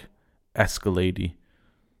more like Escalade-y.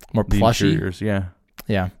 More plushy. Interiors, yeah.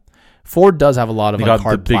 Yeah. Ford does have a lot of they like got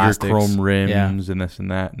hard the bigger plastics. chrome rims and this and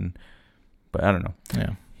that, but I don't know.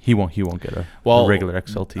 Yeah. He won't get a regular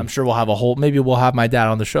XLT. I'm sure maybe we'll have my dad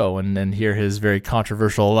on the show and hear his very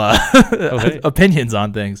controversial opinions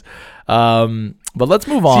on things. But let's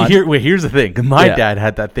move on. See, here's the thing. My dad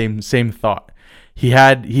had that same thought. He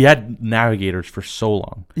had Navigators for so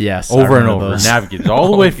long. Yes. Over and over. Navigators. All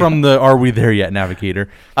the way from the Are We There Yet Navigator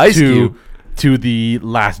Ice Cube. To the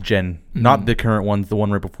last gen, not the current ones, the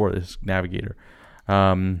one right before this Navigator.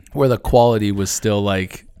 Where the quality was still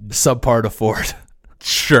like subpar to Ford.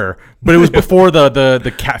 Sure, but it was before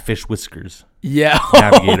the catfish whiskers. Yeah.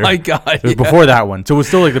 Navigator. Oh my god. It was before that one, so it was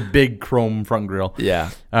still like the big chrome front grille. Yeah.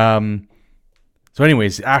 So,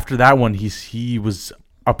 anyways, after that one, he was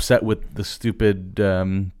upset with the stupid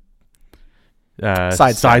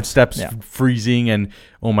side steps Yeah. freezing, and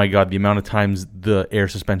oh my god, the amount of times the air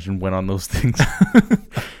suspension went on those things.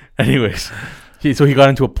 Anyways, so he got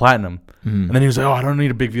into a Platinum, and then he was like, "Oh, I don't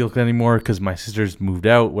need a big vehicle anymore because my sisters moved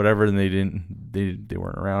out, whatever, and they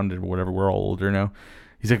weren't around and whatever. We're all older now."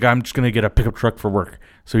 He's like, "I'm just gonna get a pickup truck for work."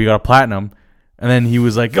 So he got a Platinum, and then he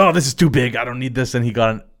was like, "Oh, this is too big. I don't need this," and he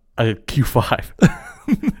got a Q5.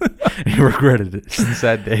 He regretted it since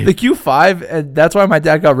that day. The Q5, and that's why my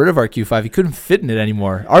dad got rid of our Q5. He couldn't fit in it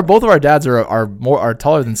anymore. Both of our dads are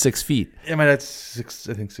taller than 6 feet. Yeah, my dad's 6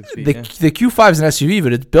 feet. The Q5 is an SUV,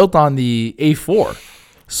 but it's built on the A4,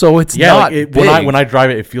 so it's not big. When I drive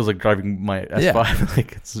it, it feels like driving my S5. Yeah.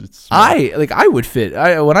 Like it's small. I would fit.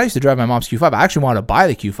 When I used to drive my mom's Q5, I actually wanted to buy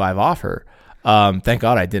the Q5 off her. Thank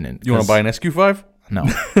God I didn't. You want to buy an SQ5? No.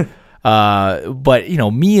 But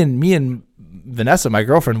me and Vanessa, my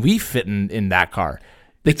girlfriend, we fit in that car.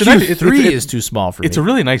 The Q3 is too small for me. It's a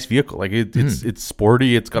really nice vehicle. Like it's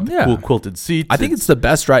sporty. It's got the cool quilted seats. I think it's the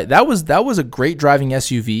best drive. That was a great driving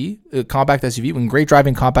SUV, compact SUV, when great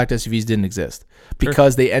driving compact SUVs didn't exist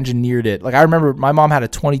because they engineered it. Like I remember my mom had a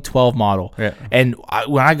 2012 model, and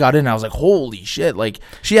when I got in, I was like, holy shit! Like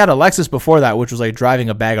she had a Lexus before that, which was like driving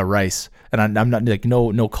a bag of rice. And I'm not like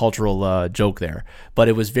no cultural joke there, but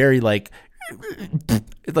it was very like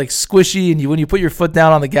squishy, and when you put your foot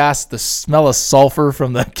down on the gas, the smell of sulfur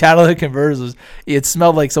from the catalytic converters it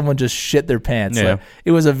smelled like someone just shit their pants. Yeah. Like,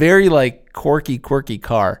 it was a very like quirky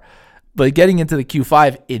car. But getting into the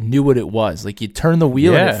Q5, it knew what it was. Like you turn the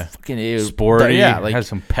wheel and it was sporty. Yeah, like has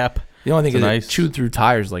some pep. The only thing is it chewed through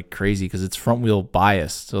tires like crazy because it's front wheel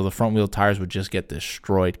biased. So the front wheel tires would just get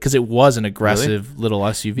destroyed because it was an aggressive little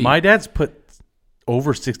SUV. My dad's put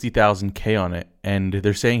over 60,000 K on it, and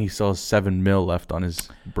they're saying he still has 7 mil left on his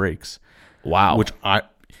brakes. Wow. Which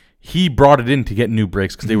he brought it in to get new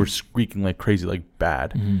brakes because they were squeaking like crazy, like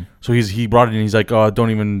bad. So he brought it in. He's like, "Oh, don't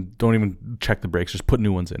even check the brakes. Just put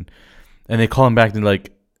new ones in." And they call him back and they're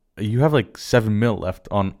like, "You have like 7 mil left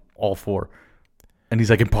on all 4." And he's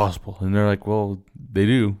like, "Impossible." And they're like, "Well, they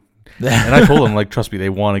do." And I told him, like, "Trust me, they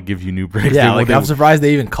want to give you new brakes." Yeah, I'm surprised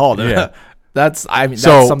they even called it. Yeah. That's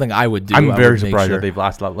something I would do. I'm very surprised that they've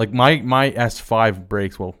lasted a lot. Like my S5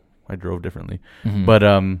 brakes, well, I drove differently. But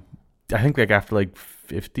I think like after like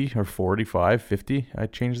 50 or 45, 50, I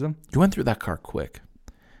changed them. You went through that car quick.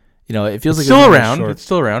 It feels it's like still around. It's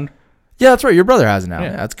still around. Yeah, that's right. Your brother has it now.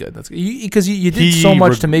 Yeah, that's good. That's good. Because you did so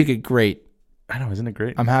much to make it great. I know, isn't it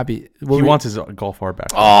great? I'm happy. He wants his Golf R back.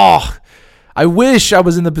 Oh, I wish I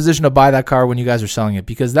was in the position to buy that car when you guys are selling it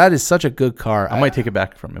because that is such a good car. I might take it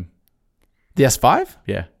back from him. The S5?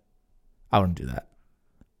 Yeah. I wouldn't do that.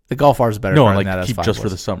 The Golf R is better car than that S5 keep just for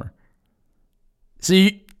the summer. So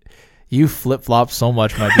you flip-flop so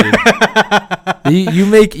much, my dude. you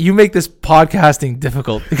make this podcasting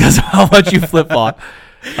difficult because of how much you flip-flop.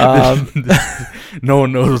 No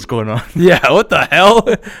one knows what's going on. Yeah, what the hell?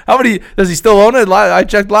 How many does he still own it? I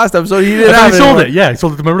checked last episode. He didn't have it. He sold it. Yeah, he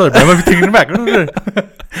sold it to my brother. But I might be taking it back.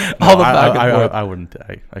 I wouldn't.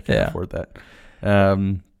 I can't afford that.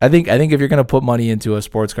 I think if you're gonna put money into a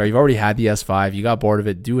sports car, you've already had the S5. You got bored of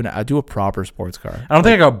it. Do a proper sports car. I don't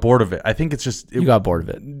think I got bored of it. I think it's just you got bored of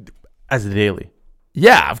it as a daily.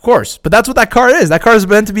 Yeah, of course. But that's what that car is. That car is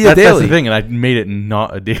meant to be a daily. That's the thing, and I made it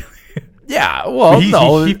not a daily. Yeah, well,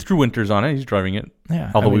 he threw winters on it. He's driving it.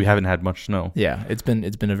 Yeah, although we haven't had much snow. Yeah, it's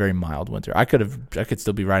been a very mild winter. I could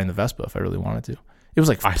still be riding the Vespa if I really wanted to. It was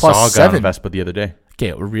like I plus saw a guy 7 on a Vespa the other day. Okay,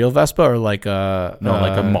 a real Vespa or like a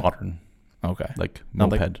like a modern. Okay, like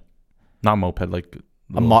moped, not moped. Like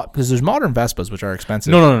because there's modern Vespas which are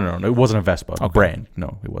expensive. No. It wasn't a Vespa. Okay. Brand.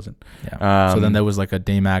 No, it wasn't. Yeah. So then there was like a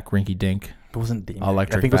Daymac Rinky Dink. It wasn't Daymac.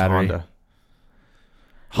 Electric I think battery. It was Honda.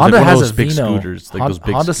 Honda has a big Vino. Scooters, like those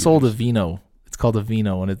big Honda scooters. sold a Vino. It's called a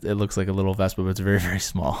Vino, and it looks like a little Vespa, but it's very, very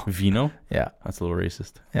small. Vino? Yeah. That's a little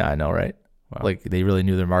racist. Yeah, I know, right? Wow. Like, they really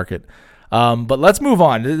knew their market. But let's move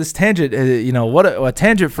on. This tangent, what a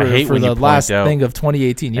tangent for the last thing of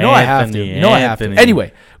 2018. I have to.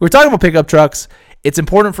 Anyway, we're talking about pickup trucks. It's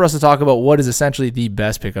important for us to talk about what is essentially the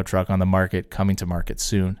best pickup truck on the market, coming to market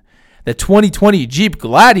soon. The 2020 Jeep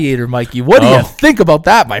Gladiator, Mikey. What do you think about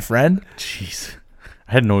that, my friend? Jeez.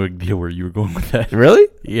 I had no idea where you were going with that. Really?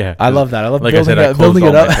 Yeah. I love that. I love like building, I said, building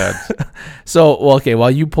it up. So,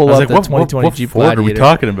 while you pull up the 2020 what Jeep Ford Gladiator. are we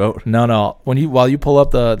talking about? No. While you pull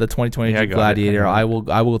up the 2020 Jeep Gladiator, I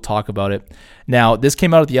will talk about it. Now, this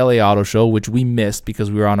came out at the LA Auto Show, which we missed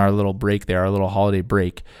because we were on our little break there, our little holiday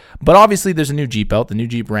break. But obviously, there's a new Jeep out, the new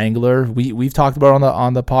Jeep Wrangler. We've talked about it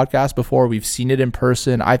on the podcast before. We've seen it in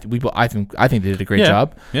person. I think they did a great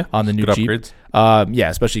job on the new good Jeep. Upgrades.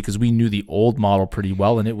 Especially because we knew the old model pretty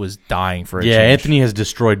well, and it was dying for a change. Anthony has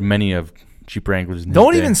destroyed many of Jeep Wranglers.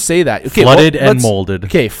 Don't even say that. Okay, flooded and molded.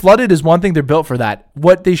 Okay, flooded is one thing. They're built for that.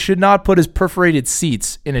 What they should not put is perforated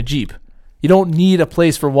seats in a Jeep. You don't need a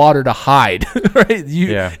place for water to hide, right?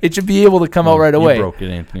 It should be able to come out right away. You broke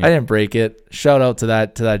it, Anthony. I didn't break it. Shout out to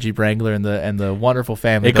that Jeep Wrangler and the wonderful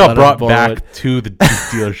family. It got brought back to the Jeep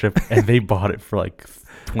dealership, and they bought it for like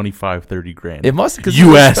 25, 30 grand. It must because it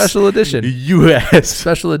was a special edition. U.S.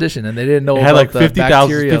 special edition, and they didn't know it had about like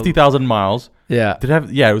the 50,000 miles. Yeah. Did it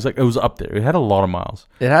have? Yeah, it was up there. It had a lot of miles.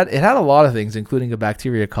 It had a lot of things, including a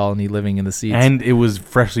bacteria colony living in the seats. And it was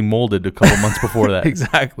freshly molded a couple months before that.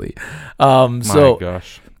 Exactly. My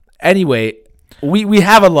gosh. Anyway, we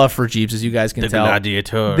have a love for Jeeps, as you guys can tell.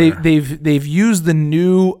 Gladiator. They've used the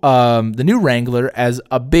new Wrangler as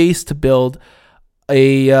a base to build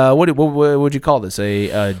a what would you call this?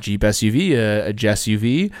 A Jeep SUV, a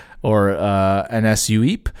JSUV, or an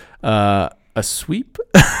SUV, a sweep.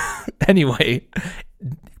 Anyway,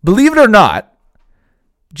 believe it or not,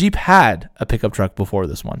 Jeep had a pickup truck before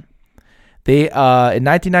this one. They in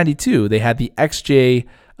 1992 they had the XJ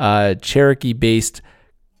Cherokee-based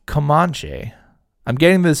Comanche. I'm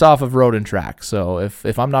getting this off of Road and Track, so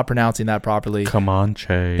if I'm not pronouncing that properly,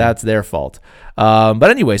 Comanche, that's their fault.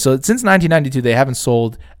 But anyway, so since 1992 they haven't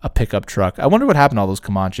sold a pickup truck. I wonder what happened to all those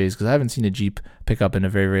Comanches because I haven't seen a Jeep pickup in a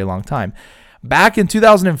very, very long time. Back in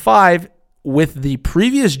 2005. With the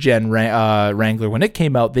previous gen Wrangler, when it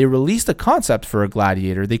came out, they released a concept for a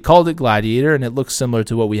Gladiator. They called it Gladiator, and it looks similar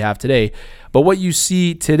to what we have today. But what you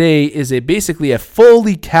see today is basically a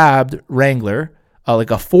fully cabbed Wrangler, like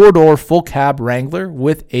a 4-door full cab Wrangler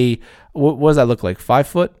with a, what does that look like,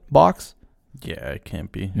 5-foot box? Yeah, it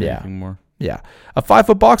can't be anything more. Yeah, a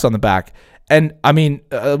 5-foot box on the back. And, I mean,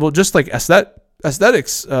 just like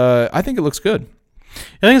aesthetics, I think it looks good.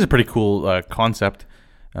 I think it's a pretty cool concept.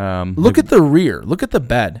 Look at the rear. Look at the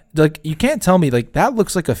bed. Like you can't tell me like that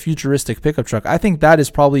looks like a futuristic pickup truck. I think that is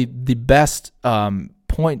probably the best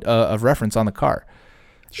point of reference on the car.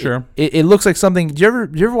 Sure. It looks like something. Do you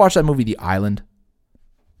ever watch that movie The Island?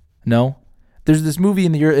 No. There's this movie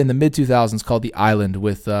in the mid 2000s called The Island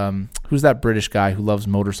with who's that British guy who loves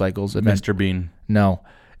motorcycles? Mr. Bean. No.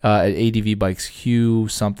 ADV bikes. Hugh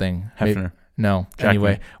something. Hefner. No. Jackman.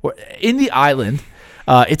 Anyway, in The Island.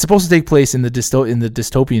 It's supposed to take place in the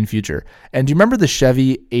dystopian future. And do you remember the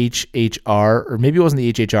Chevy HHR, or maybe it wasn't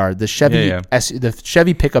the HHR, the Chevy the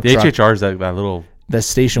Chevy pickup truck. The HHR is that little the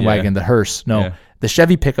station wagon, the hearse. No, the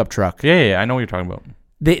Chevy pickup truck. Yeah, I know what you're talking about.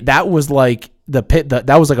 That was like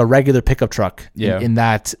that was like a regular pickup truck. In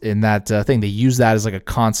that thing, they used that as like a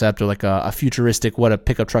concept or like a futuristic what a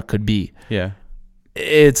pickup truck could be. Yeah,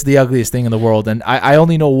 it's the ugliest thing in the world, and I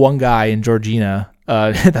only know one guy in Georgina.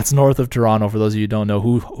 That's north of Toronto, for those of you who don't know,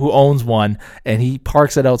 who owns one, and he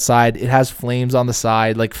parks it outside. It has flames on the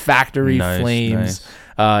side, like factory flames.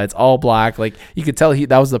 Nice. It's all black. Like you could tell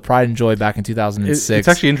that was the pride and joy back in 2006. It's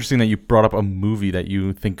actually interesting that you brought up a movie that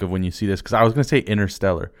you think of when you see this, because I was going to say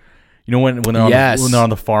Interstellar. You know when they're on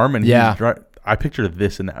the farm and I pictured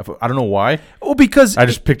this and that. I don't know why. Well, because I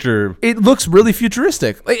just picture it looks really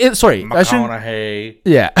futuristic. McConaughey,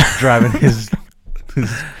 driving his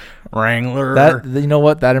Wrangler. That, you know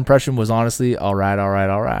what? That impression was honestly all right.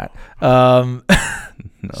 No.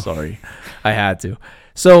 Sorry, I had to.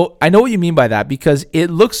 So I know what you mean by that because it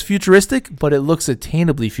looks futuristic, but it looks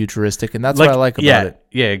attainably futuristic, and that's what I like about it.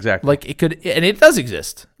 Yeah, exactly. Like it could, and it does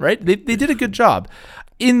exist, right? They did a good job.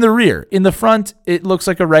 In the rear, in the front, it looks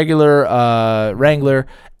like a regular Wrangler,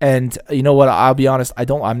 and you know what? I'll be honest.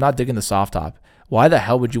 I'm not digging the soft top. Why the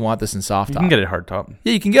hell would you want this in soft top? You can get it hard top.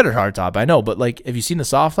 Yeah, you can get it hard top. I know, but like, have you seen the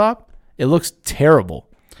soft top? It looks terrible.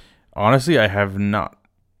 Honestly, I have not.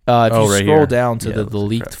 If you scroll down to the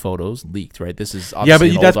leaked photos, right? This is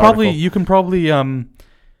obviously but that's probably article. You can probably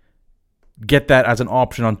get that as an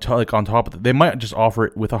option on top of it. They might just offer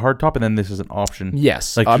it with a hard top, and then this is an option.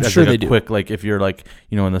 Yes, like I'm sure like they do. Quick, like if you're like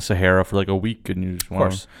in the Sahara for like a week and you just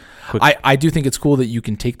want. I do think it's cool that you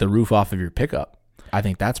can take the roof off of your pickup. I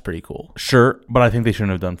think that's pretty cool. Sure, but I think they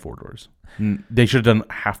shouldn't have done 4 doors. They should have done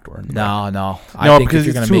half door. No. I think because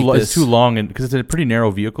it's too long, and because it's a pretty narrow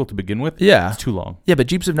vehicle to begin with. Yeah, it's too long. Yeah, but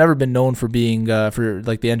Jeeps have never been known for being for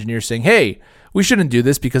like the engineers saying, "Hey, we shouldn't do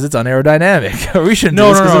this because it's unaerodynamic," or "We shouldn't do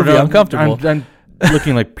this because it'll be uncomfortable." I'm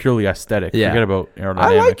looking like purely aesthetic. Yeah. Forget about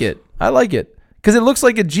aerodynamics. I like it because it looks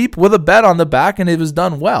like a Jeep with a bed on the back, and it was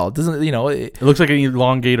done well. It doesn't, It looks like an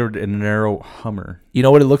elongated and narrow Hummer. You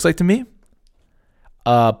know what it looks like to me?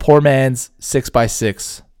 Poor man's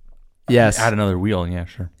 6x6. Yes. Add another wheel, and yeah,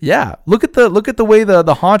 sure. Yeah. Look at the way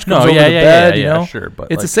the haunch comes over the bed. Yeah, sure.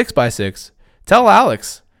 But it's a 6x6. Tell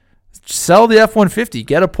Alex, sell the F-150.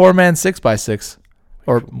 Get a poor man's 6x6,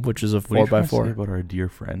 or which is a 4x4. What are you about our dear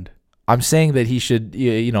friend? I'm saying that he should,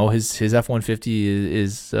 his F-150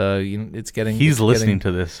 is it's getting. He's listening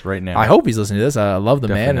to this right now. I hope he's listening to this. I love the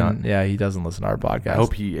Definitely man, and yeah, he doesn't listen to our podcast. I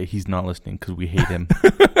hope he's not listening because we hate him.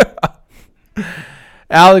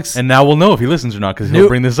 Alex, and now we'll know if he listens or not because he'll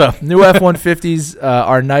bring this up. New F-150s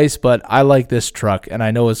are nice, but I like this truck, and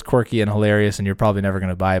I know it's quirky and hilarious, and you're probably never going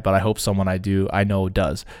to buy it, but I hope someone I know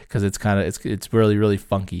does, because it's really, really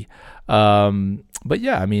funky. But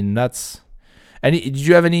yeah, I mean, that's. Did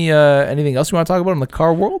you have anything else you want to talk about in the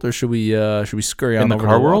car world, or should we scurry on in the over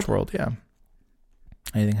car to world? World? Yeah.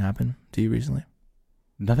 Anything happen to you recently?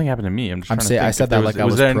 Nothing happened to me. I'm just. I said that like I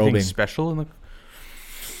was there probing. Anything special in the?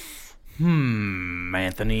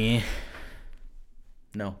 Anthony.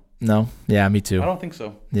 No. Yeah, me too. I don't think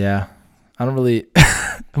so. Yeah, I don't really.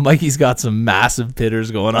 Mikey's got some massive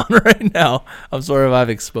pitters going on right now. I'm sorry if I've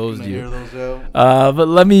exposed you. Hear those out? But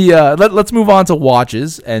let me let's move on to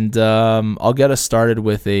watches, and I'll get us started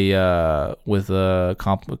with a I was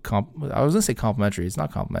gonna say complimentary. It's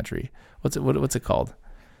not complimentary. What's it called?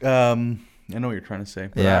 I know what you're trying to say.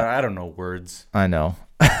 But Yeah. I don't know words. I know.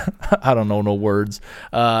 I don't know no words.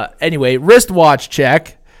 Anyway, wristwatch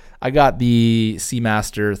check. I got the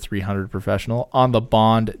Seamaster 300 Professional on the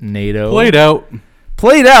Bond NATO. Played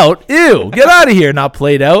out. Ew, get out of here. Not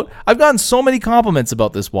played out. I've gotten so many compliments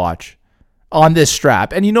about this watch on this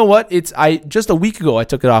strap. And you know what? Just a week ago, I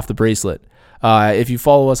took it off the bracelet. If you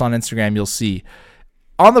follow us on Instagram, you'll see.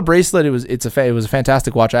 On the bracelet, it was a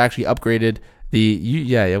fantastic watch. I actually upgraded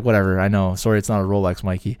whatever. I know. Sorry, it's not a Rolex,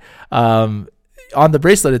 Mikey. On the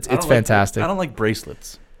bracelet, it's fantastic. I don't like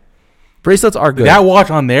bracelets. Bracelets are good. That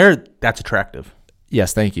watch on there, that's attractive.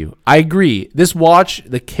 Yes, thank you. I agree. This watch,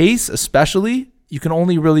 the case especially, you can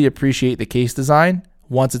only really appreciate the case design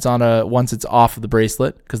once it's off of the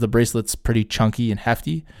bracelet, because the bracelet's pretty chunky and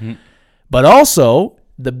hefty. Mm-hmm. But also,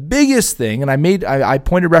 the biggest thing, and I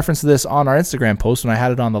pointed reference to this on our Instagram post when I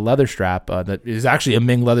had it on the leather strap, that is actually a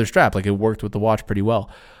Ming leather strap. Like, it worked with the watch pretty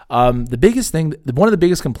well. The biggest thing, one of the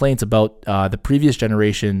biggest complaints about the previous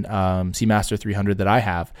generation Seamaster 300 that I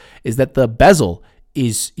have is that the bezel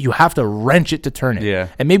is, you have to wrench it to turn it. Yeah.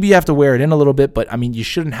 And maybe you have to wear it in a little bit, but I mean, you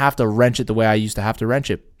shouldn't have to wrench it the way I used to have to wrench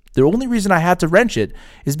it. The only reason I had to wrench it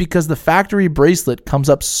is because the factory bracelet comes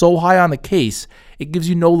up so high on the case, it gives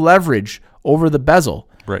you no leverage over the bezel.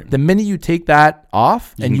 Right. The minute you take that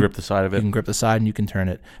off, you can grip the side of it. You can grip the side and you can turn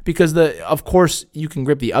it. Because of course you can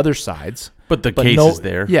grip the other sides. But the case is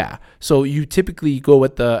there. Yeah. So you typically go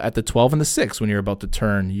at the 12 and the 6 when you're about to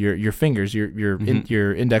turn your fingers, your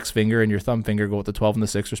index finger and your thumb finger go at the 12 and the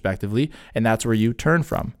 6 respectively, and that's where you turn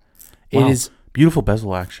from. Wow. It is beautiful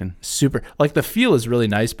bezel action. Super. Like, the feel is really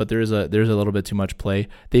nice, but there's a little bit too much play.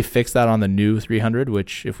 They fixed that on the new 300,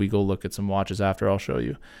 which if we go look at some watches after, I'll show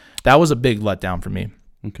you. That was a big letdown for me.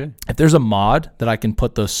 Okay. If there's a mod that I can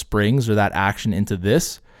put those springs or that action into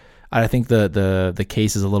this, I think the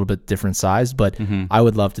case is a little bit different size, but I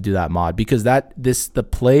would love to do that mod, because the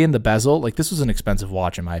play in the bezel, like, this was an expensive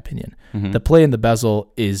watch in my opinion. The play in the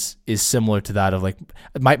bezel is similar to that of, like,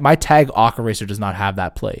 my Tag Aqua Racer does not have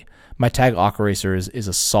that play. My Tag Aqua Racer is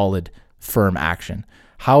a solid, firm action.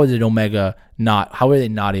 How is it Omega how are they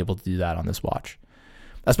not able to do that on this watch?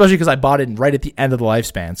 Especially because I bought it right at the end of the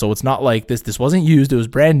lifespan. So it's not like this wasn't used. It was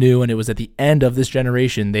brand new, and it was at the end of this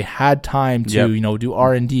generation. They had time to, do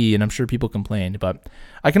R&D, and I'm sure people complained. But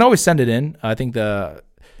I can always send it in. I think the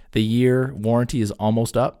year warranty is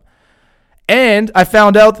almost up. And I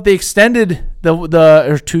found out that they extended the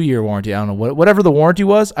 2-year warranty. I don't know, whatever the warranty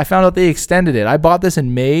was, I found out they extended it. I bought this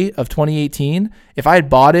in May of 2018. If I had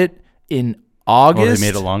bought it in August... they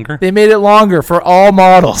made it longer? They made it longer for all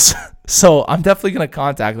models. So I'm definitely going to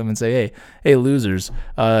contact them and say, hey, losers,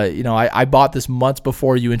 I bought this months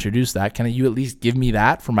before you introduced that. Can you at least give me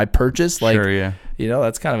that for my purchase? Like, sure, yeah.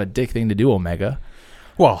 That's kind of a dick thing to do, Omega.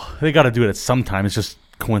 Well, they got to do it at some time. It's just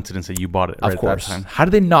coincidence that you bought it right at that time. How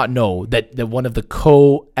do they not know that one of the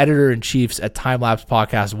co-editor-in-chiefs at Time Lapse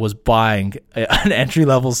Podcast was buying an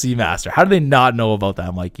entry-level Seamaster? How do they not know about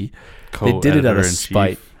that, Mikey? They did it out of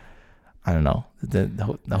spite. I don't know. The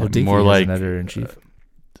Hodinkee more like an editor-in-chief.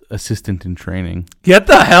 Assistant in training. Get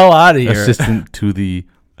the hell out of here. Assistant to the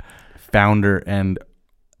founder and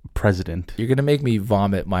president. You're going to make me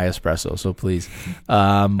vomit my espresso, so please.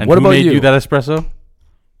 And what who about made you? You that espresso?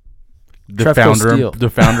 The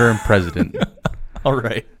founder and president. All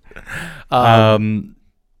right.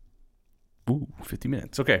 50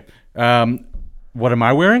 minutes. Okay. What am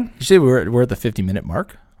I wearing? You say we're at the 50-minute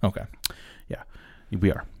mark? Okay. Yeah,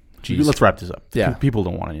 we are. Jeez. Let's wrap this up. Yeah. People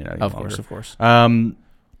don't want to know. Of course.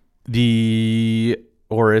 The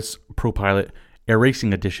Oris Pro Pilot Air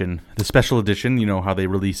Racing Edition, the special edition. You know how they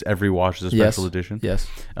release every watch as a special edition. Yes.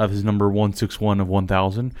 This is number 161 of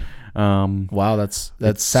 1000. Wow,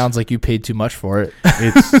 that sounds like you paid too much for it.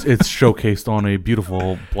 It's showcased on a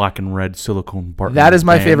beautiful black and red silicone Barton. That is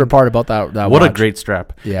my band. favorite part about that What watch. a great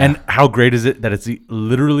strap. Yeah. And how great is it that it's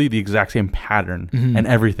literally the exact same pattern and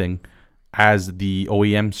everything as the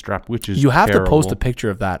OEM strap, which is You have terrible. to post a picture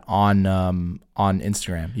of that on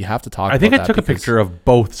Instagram. You have to talk. I think about I took a because- picture of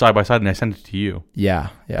both side by side and I sent it to you. Yeah.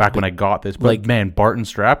 Back when I got this, but like- man, Barton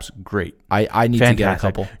straps, great, I need fantastic. to get a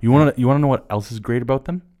couple. You want to know what else is great about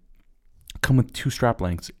them? Come with 2 strap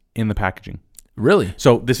lengths in the packaging. Really?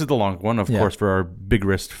 So this is the long one, of Yeah. course, for our big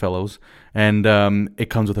wrist fellows, and it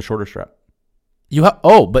comes with a shorter strap. You have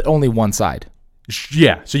but only one side.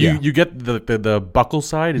 Yeah, so Yeah. you get the buckle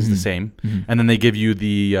side is the same, and then they give you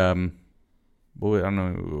the I don't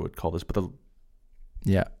know what we would call this, but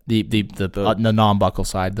the non-buckle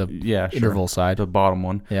side, the interval side. the bottom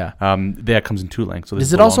one. Yeah. That comes in 2 lengths. So this Does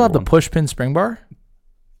is it the also have longer the one. push pin spring bar?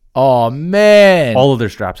 Oh man! All of their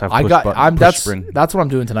straps have push spring. That's what I'm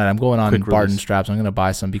doing tonight. I'm going on Quick Barton release. straps. I'm gonna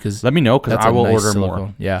buy some because Let me know because that's I a will nice order silicone.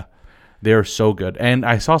 more. Yeah. They're so good, and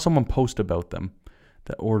I saw someone post about them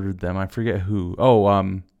that ordered them. I forget who.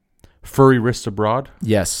 Furry Wrists Abroad.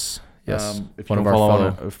 Yes. If One you of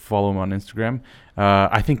our follow him on Instagram,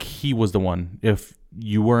 I think he was the one. If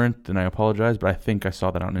you weren't, then I apologize, but I think I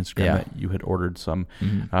saw that on Instagram that you had ordered some.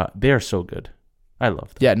 They are so good. I love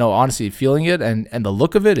them. Yeah. No, honestly, feeling it and the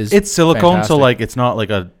look of it is It's silicone, fantastic. so like it's not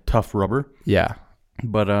like a tough rubber. Yeah.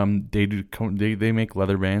 But they make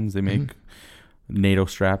leather bands. They make NATO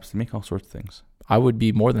straps. They make all sorts of things. I would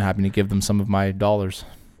be more than happy to give them some of my dollars.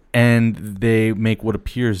 And they make what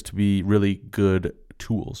appears to be really good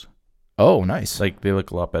tools. Oh, nice. Like they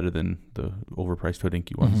look a lot better than the overpriced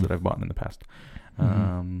Hodinkee ones that I've bought in the past.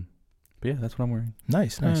 But yeah, that's what I'm wearing.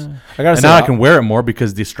 Nice. I gotta And say, now I can wear it more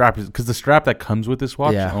because the strap that comes with this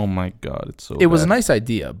watch. Yeah. Oh my god, it's so. It was a bad. nice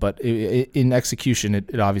idea, but in execution,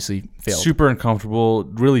 it obviously failed. Super uncomfortable,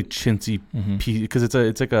 really chintzy piece because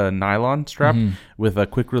it's like a nylon strap with a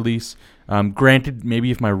quick release. Granted,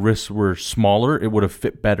 maybe if my wrists were smaller, it would have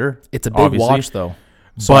fit better. It's a big obviously. watch, though.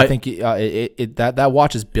 So But- I think that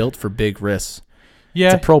watch is built for big wrists.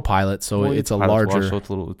 Yeah, It's a Pro Pilot, so Well, it's a pilot's larger. watch,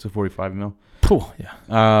 so it's a 45 mil.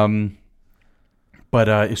 Yeah. But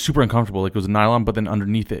it's super uncomfortable. Like it was nylon, but then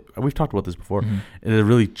underneath it, we've talked about this before. It's a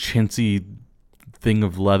really chintzy thing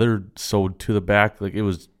of leather sewed to the back. Like it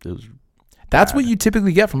was. That's what you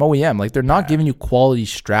typically get from OEM. Like they're not giving you quality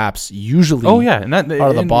straps usually. Oh yeah, and that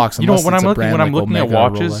out of the box. You know unless when it's I'm a looking brand when I'm like looking at Omega or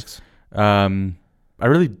watches, Rolex. I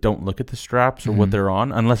really don't look at the straps or what they're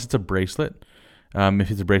on unless it's a bracelet.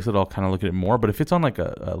 If it's a bracelet, I'll kind of look at it more. But if it's on like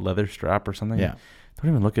a leather strap or something, Yeah. don't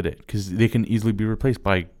even look at it because they can easily be replaced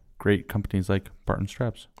by great companies like Barton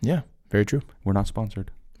Straps. Yeah, very true. We're not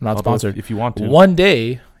sponsored. Not Although sponsored. If you want to. One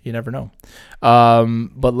day, you never know.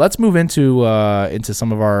 But let's move into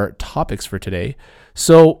some of our topics for today.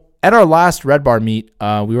 So at our last Red Bar meet,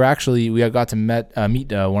 we got to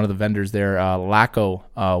meet one of the vendors there, Laco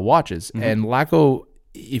Watches. And Laco,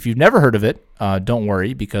 if you've never heard of it, don't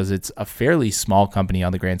worry because it's a fairly small company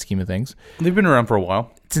on the grand scheme of things. They've been around for a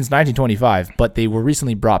while. Since 1925, but they were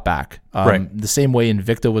recently brought back. Right. The same way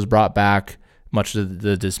Invicta was brought back, much to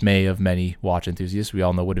the dismay of many watch enthusiasts. We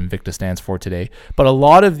all know what Invicta stands for today. But a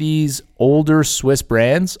lot of these older Swiss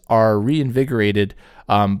brands are reinvigorated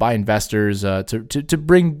by investors to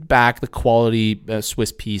bring back the quality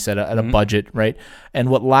Swiss piece at a budget, right? And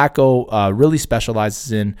what Laco really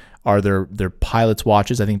specializes in are their pilot's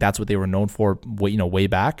watches. I think that's what they were known for, way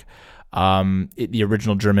back. The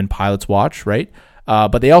original German pilot's watch, right?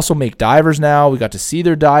 But they also make divers now. We got to see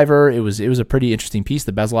their diver. It was a pretty interesting piece.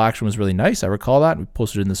 The bezel action was really nice. I recall that. We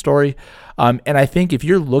posted it in the story. And I think if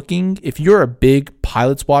you're a big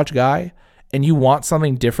pilot's watch guy and you want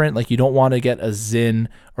something different, like you don't want to get a Zinn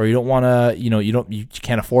or you don't want to, you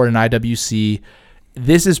can't afford an IWC,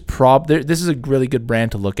 this is a really good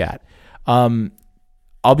brand to look at.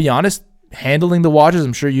 I'll be honest, handling the watches,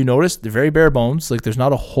 I'm sure you noticed, they're very bare bones. Like there's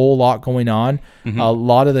not a whole lot going on. A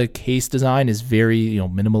lot of the case design is very,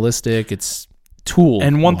 minimalistic. It's tool.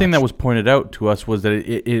 And one thing that was pointed out to us was that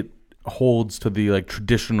it holds to the like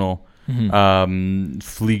traditional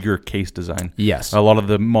Flieger case design. Yes. A lot of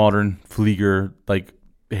the modern Flieger like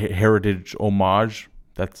heritage homage.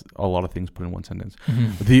 That's a lot of things put in one sentence.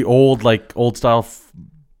 The old style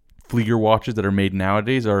Flieger watches that are made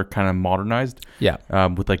nowadays are kind of modernized. Yeah.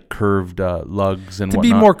 With like curved lugs and to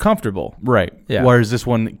whatnot. be more comfortable. Right. Yeah. Whereas this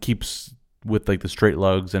one keeps with like the straight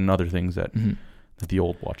lugs and other things that the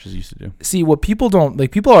old watches used to do. See, what people don't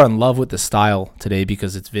like, people are in love with the style today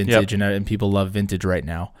because it's vintage and people love vintage right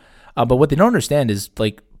now. But what they don't understand is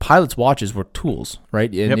like pilots' watches were tools, right?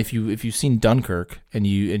 And Yep. if you've seen Dunkirk and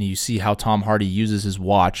you see how Tom Hardy uses his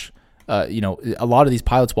watch, a lot of these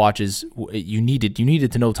pilots' watches you needed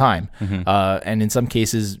to know time, and in some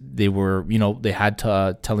cases they were they had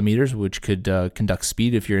telemeters which could conduct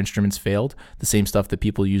speed if your instruments failed. The same stuff that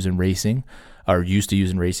people use in racing, or used to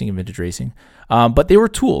use in racing and vintage racing. But they were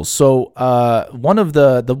tools. So one of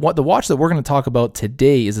the watch that we're going to talk about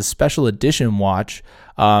today is a special edition watch.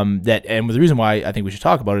 And the reason why I think we should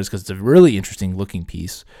talk about it is because it's a really interesting looking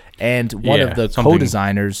piece. And one of the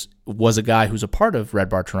co-designers was a guy who's a part of Red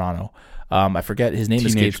Bar Toronto. I forget his name.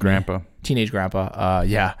 Teenage Grandpa. Teenage Grandpa.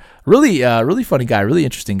 Yeah, really funny guy, really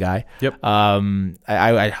interesting guy. Yep.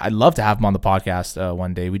 I'd love to have him on the podcast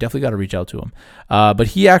one day. We definitely got to reach out to him. But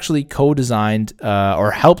he actually co-designed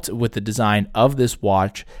or helped with the design of this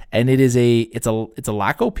watch, and it's a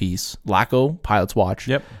Laco piece, Laco pilot's watch.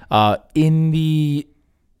 Yep. In the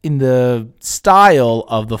style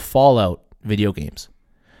of the Fallout video games.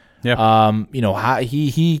 Yeah. How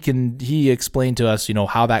he explained to us,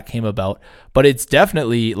 how that came about, but it's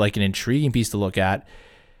definitely like an intriguing piece to look at.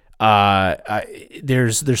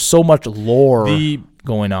 There's so much lore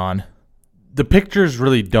going on. The pictures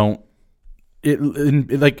really don't.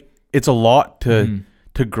 It's a lot to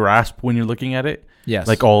grasp when you're looking at it. Yes.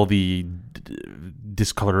 Like all the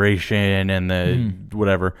discoloration and the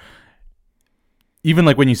whatever. Even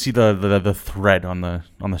like when you see the thread on the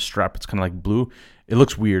strap, it's kind of like blue. It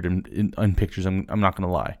looks weird in pictures. I'm not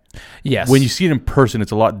gonna lie. Yes. When you see it in person,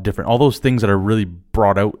 it's a lot different. All those things that are really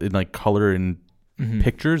brought out in like color and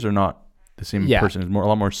pictures are not the same in person. It's a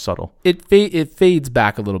lot more subtle. It fades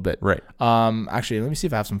back a little bit. Right. Actually, let me see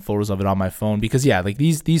if I have some photos of it on my phone, because like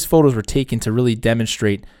these photos were taken to really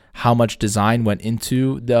demonstrate how much design went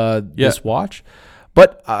into this watch.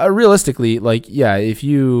 But realistically, if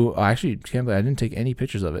you actually can't believe I didn't take any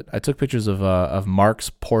pictures of it. I took pictures of Mark's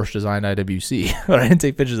Porsche design IWC, but I didn't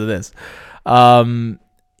take pictures of this.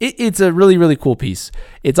 It's a really, really cool piece.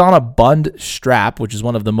 It's on a bund strap, which is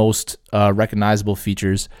one of the most recognizable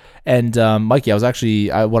features. And Mikey,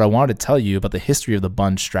 what I wanted to tell you about the history of the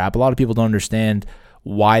bund strap. A lot of people don't understand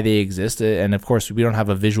why they exist, and of course, we don't have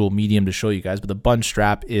a visual medium to show you guys. But the bund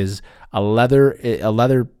strap is a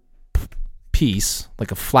leather piece,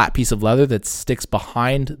 like a flat piece of leather that sticks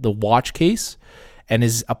behind the watch case and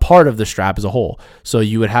is a part of the strap as a whole. So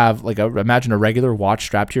you would have imagine a regular watch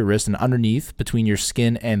strapped to your wrist, and underneath between your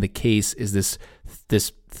skin and the case is this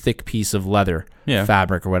thick piece of leather,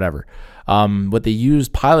 fabric or whatever.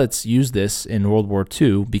 Pilots used this in World War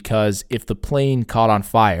II because if the plane caught on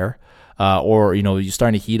fire, or you're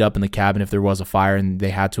starting to heat up in the cabin, if there was a fire and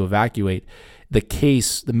they had to evacuate,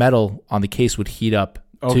 the metal on the case would heat up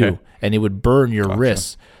too, and it would burn your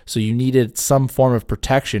wrists. So you needed some form of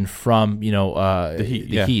protection from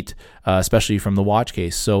the heat, especially from the watch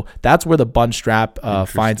case. So that's where the bund strap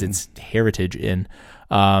finds its heritage in.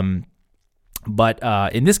 But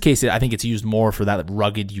in this case, I think it's used more for that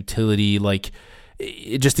rugged utility,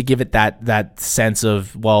 just to give it that sense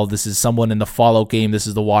of, well, this is someone in the Fallout game. This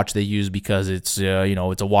is the watch they use because it's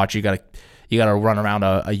it's a watch you gotta run around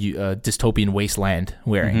a dystopian wasteland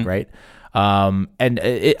wearing, right? I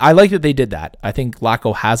like that they did that. I think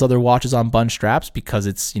Laco has other watches on bund straps because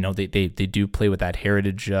it's they do play with that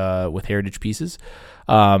heritage with heritage pieces.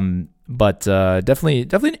 But definitely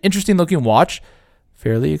an interesting looking watch,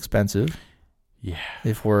 fairly expensive. Yeah,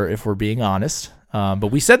 if we're being honest.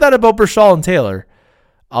 But we said that about Bershall and Taylor.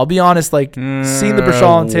 I'll be honest, seeing the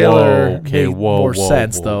Bershall and Taylor made more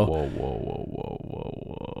sense, though. Whoa.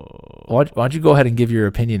 Why don't you go ahead and give your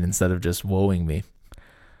opinion instead of just woeing me?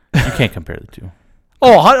 You can't compare the two.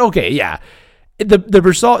 Oh, okay, yeah. The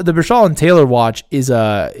Bershall and Taylor watch is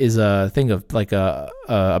a thing of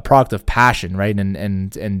a product of passion, right?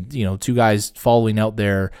 And two guys following out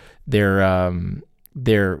their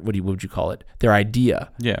what would you call it? Their idea.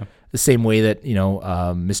 Yeah. The same way that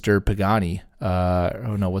Mr. Pagani,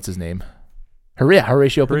 what's his name?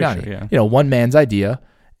 Horatio Pagani. Yeah. One man's idea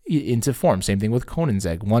into form. Same thing with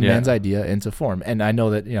Konenzeg. One man's idea into form. And I know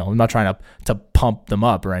that I'm not trying to pump them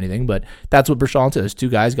up or anything, but that's what Bershall and Taylor. Those two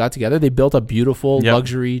guys got together. They built a beautiful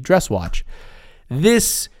luxury dress watch.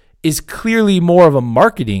 This is clearly more of a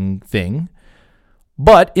marketing thing,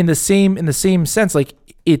 but in the same sense,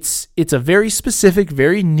 it's a very specific,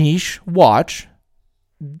 very niche watch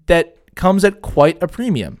that comes at quite a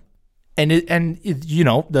premium. And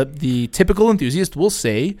the typical enthusiast will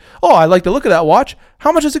say, "Oh, I like the look of that watch.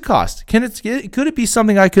 How much does it cost? Could it be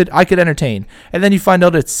something I could entertain?" And then you find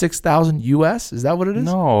out it's $6,000 US. Is that what it is?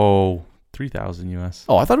 No, $3,000 US.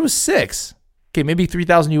 Oh, I thought it was $6,000. Okay, maybe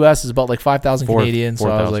 $3,000 US is about $5,000 Canadian.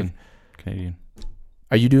 So I was like, Canadian.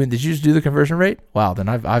 Did you just do the conversion rate? Wow, then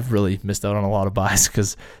I've really missed out on a lot of buys,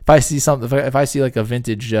 because if I see something, if I see like a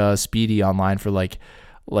vintage Speedy online for like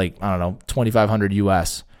I don't know, 2,500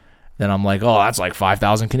 US, then I'm like, oh, that's like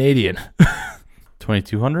 5,000 Canadian.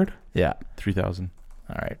 2,200? Yeah. 3,000.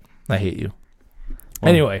 All right. I hate you.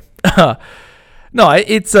 Anyway, no,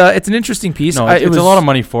 it's an interesting piece. No, it's a lot of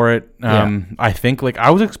money for it. I think like I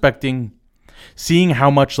was expecting, seeing how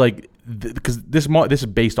much like, because this is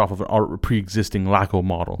based off of our pre-existing Laco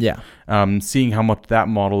model. Yeah. Seeing how much that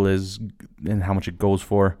model is and how much it goes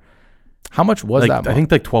for. How much was like, that model? I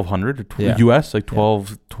think like 1,200 US, like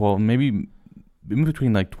 12, maybe in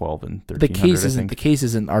between like 12 and 1,300. The case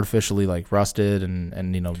isn't artificially like rusted and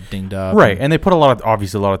dinged up. Right, and they put a lot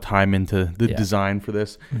of time into the design for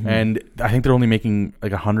this, Mm-hmm. and I think they're only making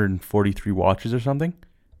like 143 watches or something.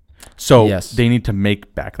 So they need to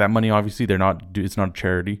make back that money. Obviously, it's not a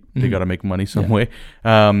charity. They got to make money some way.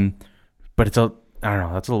 But I don't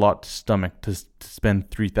know. That's a lot to stomach to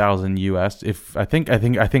spend 3,000 US. If I think I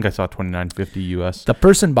saw 2,950 US. The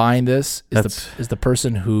person buying this is the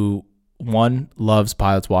person who, one, loves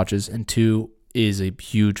Pilots watches, and two, is a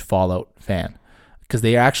huge Fallout fan, because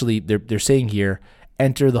they're saying here,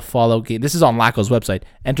 enter the Fallout game. This is on Laco's website.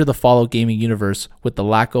 Enter the Fallout gaming universe with the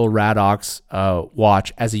Laco Radox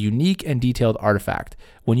watch as a unique and detailed artifact.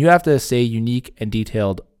 When you have to say unique and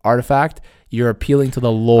detailed artifact, you're appealing to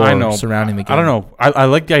the lore surrounding the game. I don't know. I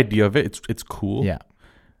like the idea of it. It's cool. Yeah,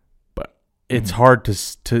 but it's hard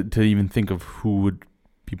to even think of who would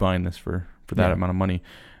be buying this for that amount of money.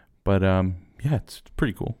 But it's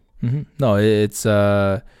pretty cool. Mm-hmm. No, it's you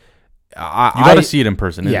got to see it in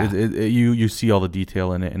person. Yeah. You see all the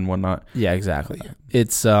detail in it and whatnot. Yeah, exactly.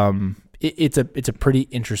 It's it's a pretty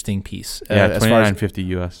interesting piece. Yeah, 2,950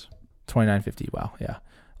 US. 2,950. Wow. Yeah,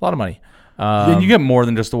 a lot of money. Then you get more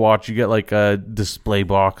than just a watch. You get like a display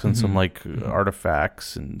box and some like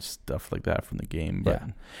artifacts and stuff like that from the game. But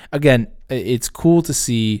again, it's cool to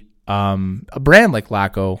see a brand like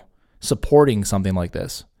Laco supporting something like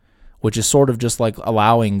this, which is sort of just like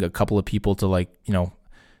allowing a couple of people to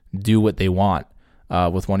do what they want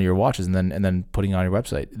with one of your watches, and then putting it on your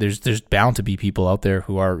website. There's bound to be people out there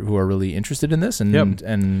who are really interested in this,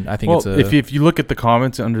 and I think if you look at the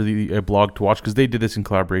comments under the Blog to Watch, because they did this in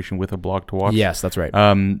collaboration with a Blog to Watch. Yes, that's right.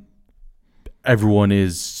 Everyone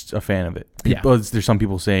is a fan of it. There's some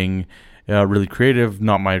people saying really creative,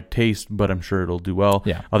 not my taste, but I'm sure it'll do well.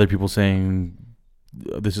 Yeah. Other people saying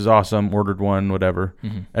this is awesome, ordered one, whatever.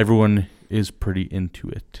 Mm-hmm. Everyone is pretty into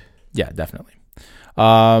it. Yeah, definitely.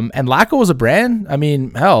 And Laco was a brand. I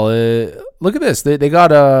mean, hell, look at this. They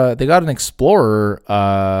got an Explorer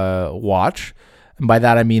watch, and by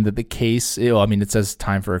that I mean that the case. It says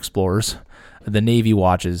time for Explorers, the Navy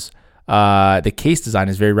watches. The case design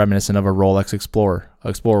is very reminiscent of a Rolex Explorer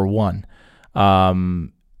 1.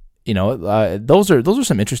 Those are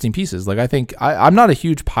some interesting pieces. Like, I think I'm not a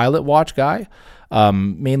huge Pilot watch guy,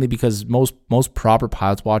 mainly because most proper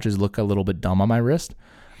Pilot's watches look a little bit dumb on my wrist.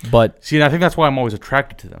 But see, and I think that's why I'm always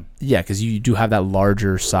attracted to them. Yeah, because you do have that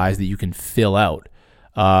larger size that you can fill out.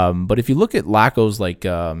 But if you look at Laco's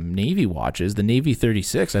Navy watches, the Navy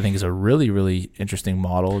 36 I think is a really, really interesting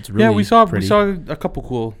model. It's really we saw pretty. a couple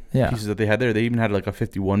cool pieces that they had there. They even had like a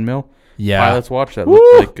 51 mil Yeah. Pilot's watch that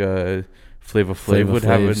looked like Flava Flav would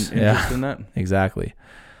have an interest in that. Exactly.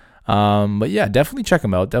 But yeah, definitely check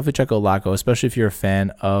them out. Definitely check out Laco, especially if you're a fan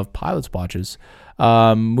of Pilot's watches.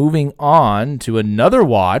 Moving on to another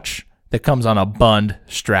watch that comes on a Bund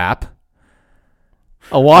strap.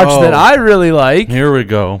 A watch that I really like. Here we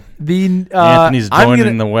go. Anthony's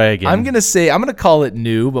joining the wagon. I'm going to call it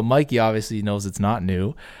new, but Mikey obviously knows it's not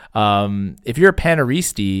new. If you're a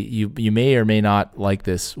Panaristi, you may or may not like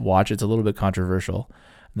this watch. It's a little bit controversial.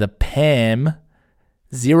 The PAM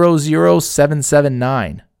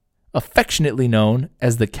 00779, affectionately known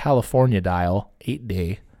as the California Dial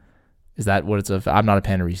 8-day. Is that what it's I'm not a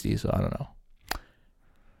Panaristi, so I don't know.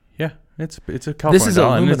 Yeah, it's a California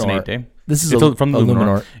dial, and it's an 8-day. This is from the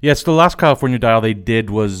Luminor. Yeah, so the last California dial they did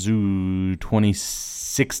was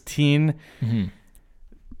 2016. Mm-hmm.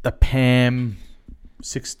 The PAM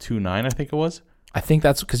 629, I think it was. I think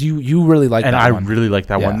that's because you really like that one. And I really like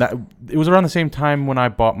that one. It was around the same time when I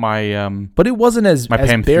bought my... but it wasn't as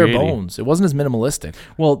PAM bare 380. bones. It wasn't as minimalistic.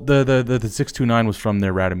 Well, the 629 was from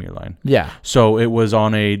their Radomir line. Yeah. So it was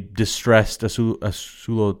on a distressed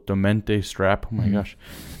Azulo Demente strap. Oh my gosh.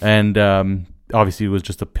 And obviously it was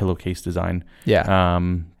just a pillowcase design. Yeah.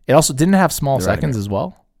 It also didn't have small seconds as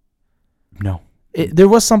well? No. There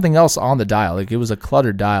was something else on the dial. Like, it was a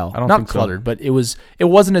cluttered dial. I don't Not think cluttered, but it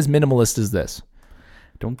wasn't as minimalist as this.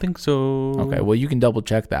 Don't think so. Okay, well, you can double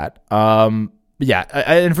check that. But yeah,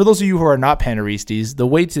 and for those of you who are not Panaristes, the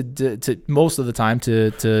way to most of the time to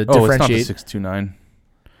It's not the differentiate. 629.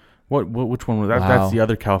 Which one was that? Wow. That's the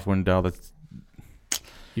other California dial. That's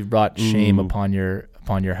You've brought shame Ooh. upon your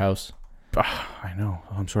house. I know.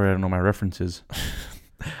 I'm sorry, I don't know my references.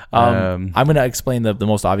 I'm going to explain the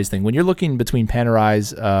most obvious thing. When you're looking between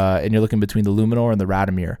Panerais and you're looking between the Luminor and the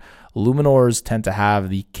Radomir, Luminors tend to have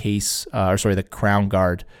the case, the crown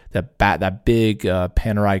guard, that big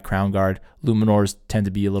Panerai crown guard. Luminors tend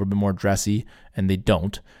to be a little bit more dressy, and they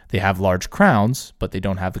don't. They have large crowns, but they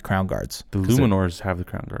don't have the crown guards. The Luminors have the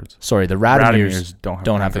crown guards. Sorry, the Radomirs don't have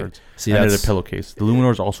don't have crown guards. See, and they're that's the pillowcase. The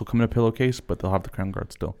Luminors also come in a pillowcase, but they'll have the crown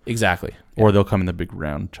guard still. exactly. Or they'll come in the big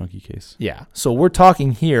round chunky case. Yeah. So we're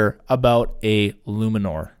talking here about a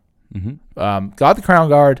Luminor. Mm-hmm. Got the crown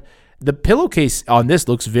guard. The pillowcase on this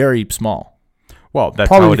looks very small. Well, that's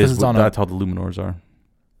Probably how it because is. it's on That's how the Luminors are.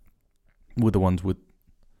 With the ones with...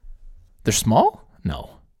 They're small?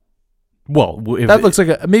 No. Well, That looks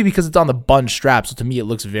like maybe because it's on the bunch strap. So to me, it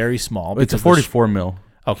looks very small. It's a because 44 mil.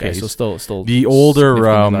 Okay, case. so still The older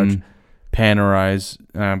significantly large.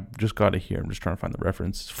 Panerais, just got it here. I'm just trying to find the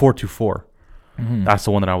reference. 424. Mhm. That's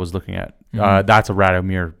the one that I was looking at. Mhm. That's a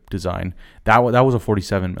Radomir design. That was a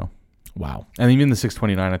 47 mil. Wow. And even the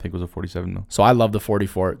 629, I think, was a 47 mil. So I love the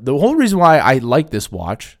 44. The whole reason why I like this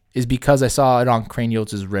watch is because I saw it on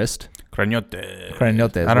Craniotes' wrist. Craniotes.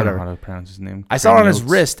 I don't know how to pronounce his name. I saw it on his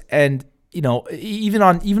Craniotes. wrist, and even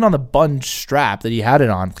on the bunch strap that he had it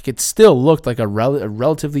on, like it still looked like a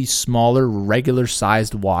relatively smaller, regular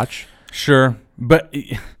sized watch. Sure, but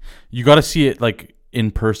you got to see it like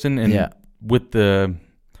in person, and Yeah. with the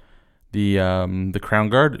crown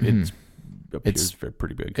guard, Mhm. it appears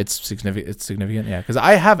pretty big. It's significant, yeah. Because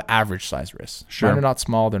I have average size wrists. Sure. Mine are not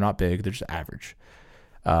small, they're not big, they're just average.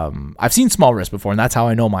 I've seen small wrists before, and that's how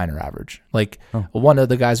I know mine are average. Like one of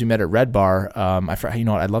the guys we met at Red Bar,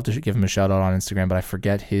 I'd love to give him a shout out on Instagram, but I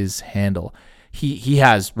forget his handle. He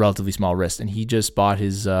has relatively small wrists, and he just bought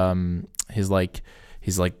his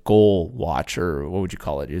goal watch, or what would you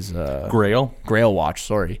call it? His Grail. watch,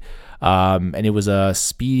 sorry. And it was a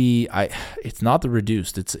speedy. It's not the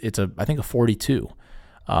reduced. It's I think a 42.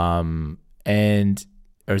 Or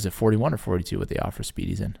is it 41 or 42? What they offer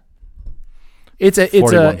speedies in? It's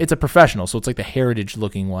a professional, so it's like the heritage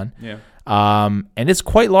looking one. Yeah. And it's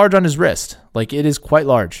quite large on his wrist. Like it is quite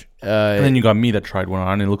large. And then you got me that tried one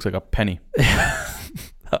on, and it looks like a penny.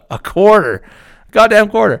 A quarter, goddamn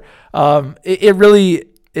quarter. It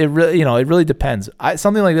really depends.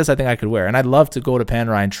 Something like this, I think I could wear, and I'd love to go to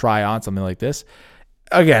Panerai and try on something like this.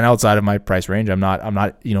 Again, outside of my price range, I'm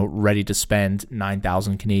not ready to spend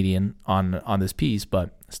 9,000 Canadian on this piece,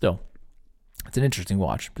 but still, it's an interesting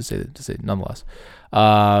watch to say nonetheless.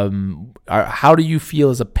 How do you feel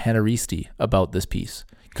as a Panaristi about this piece?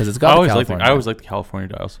 Because it's got I always like the California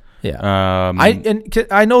dials. Yeah.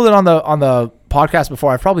 I know that on the podcast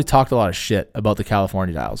before, I've probably talked a lot of shit about the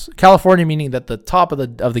California dials. California meaning that the top of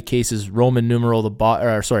the case is Roman numeral, the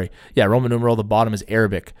bottom is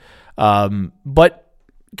Arabic. But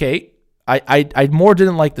okay, I more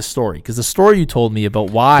didn't like the story, because the story you told me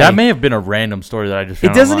about why That may have been a random story that I just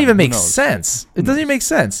found it doesn't online. even Who make knows? sense. It doesn't even make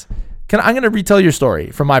sense. I'm going to retell your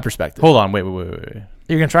story from my perspective. Hold on, wait. You're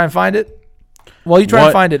going to try and find it? Well, you try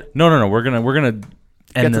and find it. No. We're gonna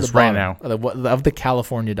end this right now. Of the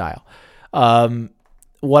California dial.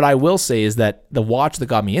 What I will say is that the watch that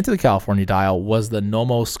got me into the California dial was the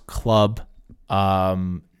Nomos Club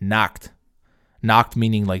Nacht. Nacht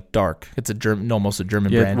meaning like dark. It's Nomos, a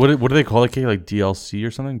German brand. What do they call it? Like DLC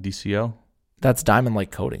or something? DCL? That's diamond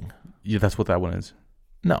like coating. Yeah, that's what that one is.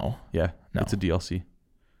 No. Yeah, No. it's a DLC.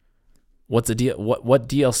 What's the deal? What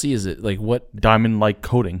DLC is it? Like what? Diamond like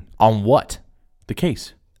coating. On what? The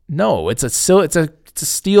case. No, it's a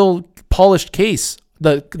steel polished case.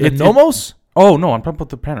 The Nomos. Oh no, I'm talking about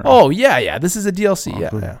the Panerai. Oh yeah. This is a DLC.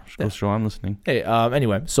 Good. Yeah. Go show I'm listening. Hey,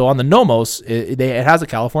 anyway, so on the Nomos, it has a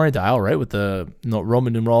California dial, right, with the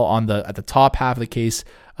Roman numeral at the top half of the case,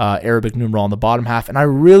 Arabic numeral on the bottom half, and I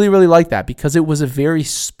really, really like that because it was a very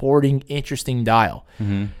sporting, interesting dial.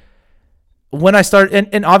 Mm-hmm. When I started,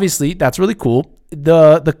 and obviously that's really cool.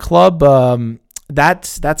 The club, that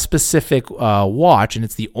specific watch, and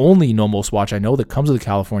it's the only Nomos watch I know that comes with a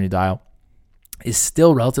California dial, is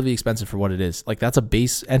still relatively expensive for what it is. Like that's a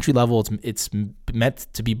base entry level. It's meant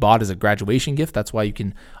to be bought as a graduation gift. That's why you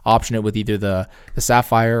can option it with either the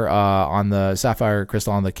sapphire on the sapphire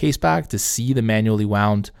crystal on the case back to see the manually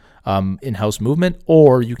wound in-house movement,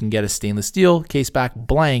 or you can get a stainless steel case back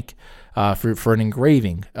blank for an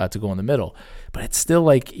engraving to go in the middle. But it's still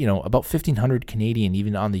like, about 1,500 Canadian,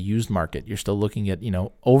 even on the used market. You're still looking at,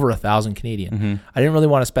 over 1,000 Canadian. Mm-hmm. I didn't really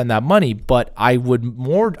want to spend that money, but I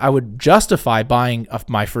would justify buying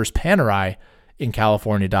my first Panerai in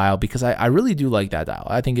California dial, because I really do like that dial.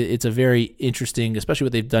 I think it's a very interesting, especially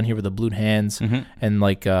what they've done here with the blued hands and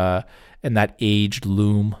like and that aged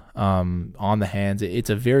loom on the hands. It's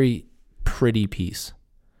a very pretty piece.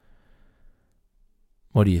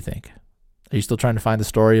 What do you think? Are you still trying to find the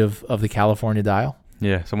story of the California dial?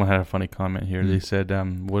 Yeah, someone had a funny comment here. They said,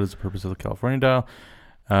 "What is the purpose of the California dial?"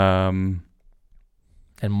 And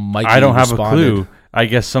Mikey I don't have responded, a clue. I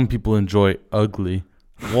guess some people enjoy ugly.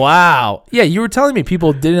 Wow. Yeah, you were telling me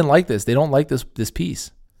people didn't like this. They don't like this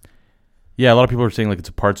piece. Yeah, a lot of people are saying like it's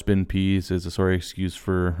a part spin piece. It's a excuse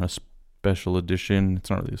for a special edition.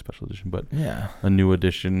 It's not really a special edition, but a new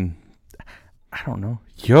edition. I don't know.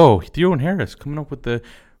 Yo, Theo and Harris coming up with the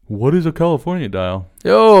what is a California dial?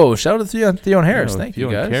 Yo, shout out to Theo and Harris. Thank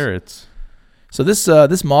you, guys. Carrots. So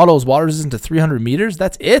this model is water resistant to 300 meters.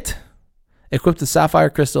 That's it. Equipped with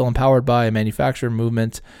sapphire crystal and powered by a manufacturer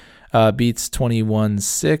movement. Beats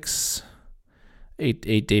 21.6,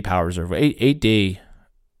 8-day power reserve, 8-day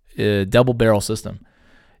double barrel system.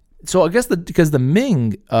 So I guess because the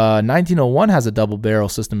Ming 1901 has a double barrel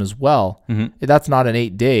system as well. Mm-hmm. That's not an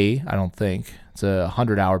 8-day, I don't think. It's a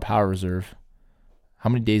 100-hour power reserve. How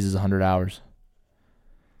many days is 100 hours?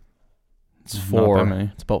 It's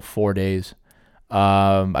 4. It's about 4 days.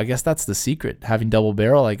 I guess that's the secret. Having double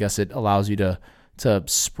barrel, I guess it allows you to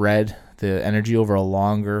spread the energy over a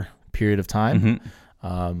longer period of time.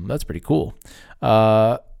 Mm-hmm. That's pretty cool.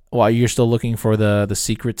 Well, you're still looking for the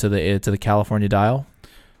secret to the California dial?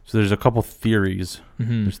 So there's a couple theories.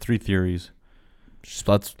 Mm-hmm. There's 3 theories.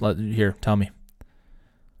 Just here, tell me.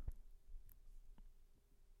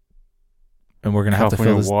 And we're gonna have to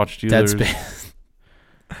fill this watch dead space.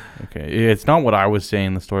 Okay, it's not what I was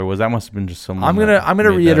saying the story was. That must have been just someone. I'm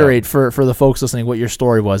gonna reiterate for the folks listening what your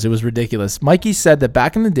story was. It was ridiculous. Mikey said that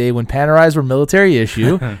back in the day when Panerais were military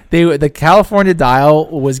issue, the California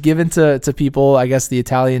dial was given to people, I guess the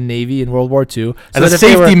Italian Navy in World War II, as a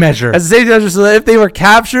safety measure. As a safety measure, so that if they were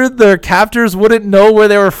captured, their captors wouldn't know where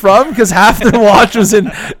they were from because half their watch is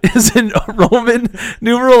in Roman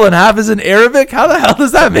numeral and half is in Arabic. How the hell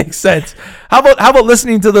does that make sense? How about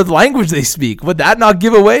listening to the language they speak? Would that not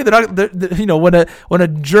give away? They're not, when a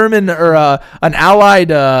German or an allied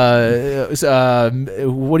what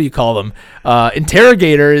do you call them?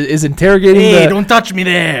 Interrogator is interrogating. Hey, don't touch me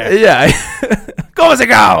there. Yeah. Go as a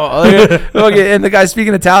go. Okay, and the guy's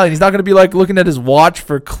speaking Italian. He's not going to be like looking at his watch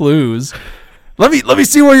for clues. Let me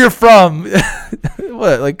see where you're from.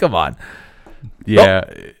 What? Like, come on. Yeah. Nope.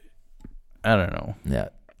 I don't know. Yeah.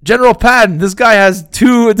 General Patton, this guy has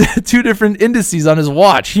two different indices on his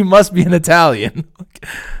watch. He must be an Italian.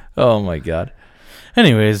 Oh my God.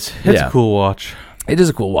 Anyways, it's a cool watch. It is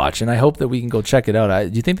a cool watch, and I hope that we can go check it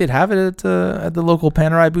out. Do you think they'd have it at the local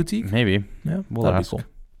Panerai boutique? Maybe. Yeah, that'd be cool.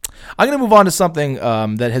 I'm going to move on to something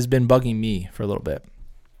that has been bugging me for a little bit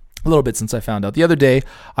since I found out. The other day,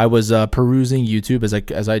 I was perusing YouTube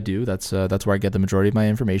as I do. That's where I get the majority of my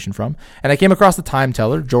information from. And I came across the time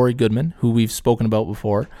teller, Jory Goodman, who we've spoken about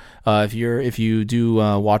before. If you do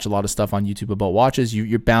watch a lot of stuff on YouTube about watches,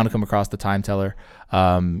 you're bound to come across the time teller.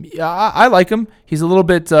 I like him. He's a little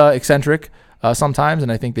bit eccentric sometimes,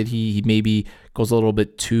 and I think that he maybe goes a little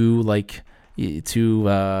bit too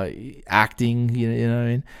acting. You know what I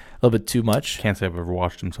mean? A little bit too much. Can't say I've ever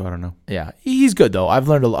watched him, so I don't know. Yeah, he's good though. I've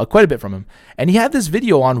learned quite a bit from him. And he had this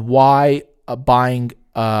video on why buying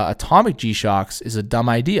atomic G-Shocks is a dumb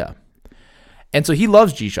idea. And so he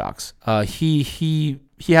loves G-Shocks. He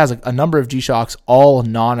has a number of G-Shocks, all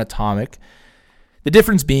non-atomic. The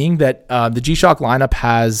difference being that the G-Shock lineup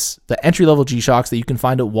has the entry-level G-Shocks that you can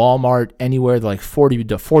find at Walmart anywhere like $40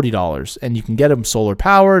 to $40, and you can get them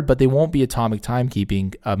solar-powered, but they won't be atomic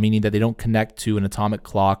timekeeping, meaning that they don't connect to an atomic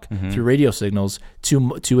clock through radio signals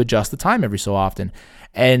to adjust the time every so often.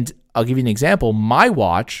 And I'll give you an example. My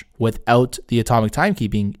watch without the atomic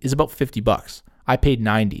timekeeping is about $50. I paid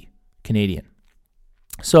 90 Canadian.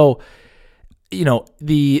 So,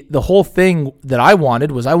 the whole thing that I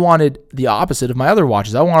wanted the opposite of my other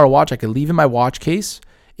watches. I wanted a watch I could leave in my watch case.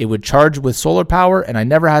 It would charge with solar power, and I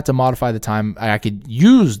never had to modify the time. I could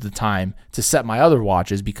use the time to set my other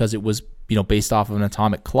watches because it was, based off of an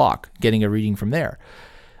atomic clock, getting a reading from there.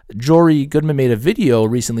 Jory Goodman made a video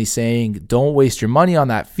recently saying, don't waste your money on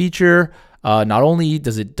that feature. Not only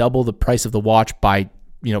does it double the price of the watch but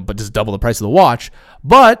does it double the price of the watch,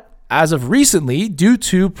 but as of recently, due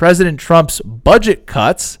to President Trump's budget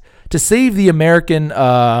cuts, to save the American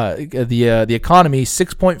the economy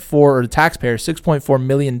 6.4 or the taxpayer $6.4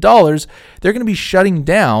 million. They're going to be shutting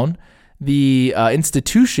down the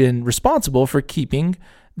institution responsible for keeping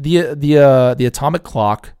the atomic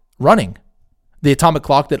clock running, the atomic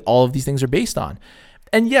clock that all of these things are based on.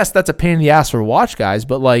 And yes, that's a pain in the ass for watch guys,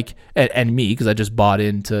 but like, and me, because I just bought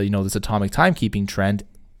into, this atomic timekeeping trend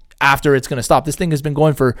after it's going to stop. This thing has been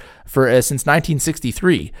going for since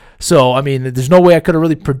 1963. So, I mean, there's no way I could have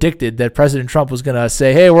really predicted that President Trump was going to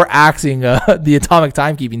say, hey, we're axing the atomic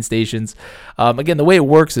timekeeping stations. Again, the way it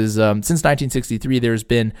works is since 1963, there's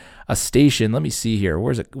been a station. Let me see here.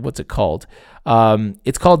 What's it called?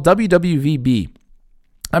 It's called WWVB.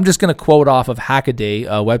 I'm just going to quote off of Hackaday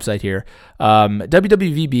website here.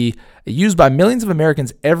 WWVB, used by millions of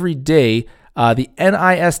Americans every day. The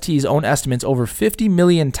NIST's own estimates over 50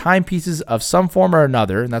 million timepieces of some form or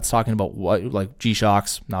another, and that's talking about what, like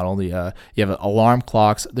G-Shocks. Not only you have alarm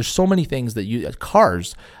clocks. There's so many things that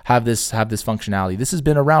cars have this functionality. This has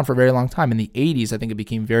been around for a very long time. In the 80s, I think it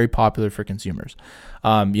became very popular for consumers.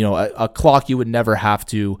 A clock you would never have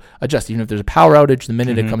to adjust, even if there's a power outage. The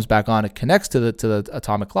minute it comes back on, it connects to the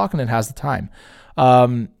atomic clock and it has the time.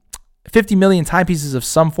 50 million timepieces of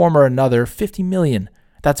some form or another. 50 million.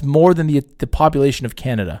 That's more than the population of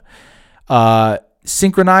Canada.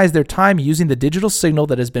 Synchronize their time using the digital signal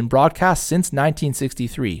that has been broadcast since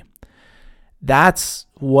 1963. That's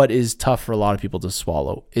what is tough for a lot of people to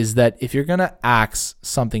swallow, is that if you're going to axe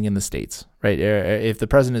something in the States, right? If the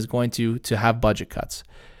president is going to have budget cuts,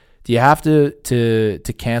 do you have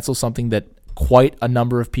to cancel something that quite a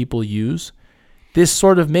number of people use? This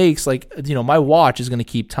sort of makes my watch is going to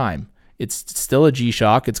keep time. It's still a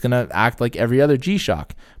G-Shock. It's going to act like every other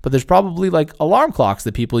G-Shock. But there's probably like alarm clocks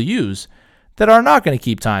that people use that are not going to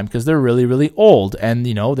keep time because they're really, really old and,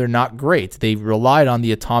 they're not great. They relied on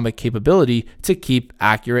the atomic capability to keep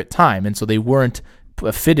accurate time. And so they weren't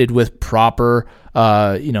fitted with proper,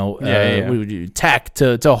 tech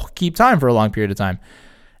to keep time for a long period of time.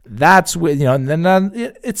 That's what, and then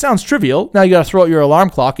it sounds trivial. Now you got to throw out your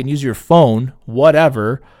alarm clock and use your phone,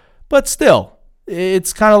 whatever. But still,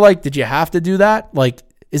 it's kind of like, did you have to do that? Like,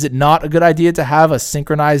 is it not a good idea to have a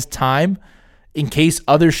synchronized time in case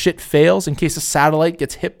other shit fails, in case a satellite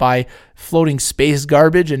gets hit by floating space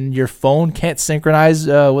garbage and your phone can't synchronize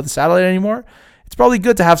with the satellite anymore? It's probably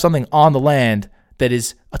good to have something on the land that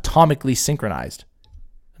is atomically synchronized.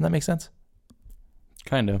 Doesn't that make sense?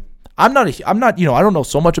 Kind of. I'm not, I don't know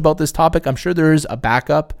so much about this topic. I'm sure there is a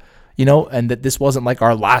backup, and that this wasn't like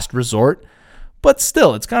our last resort. But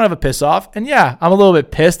still, it's kind of a piss off. And yeah, I'm a little bit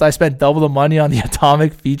pissed. I spent double the money on the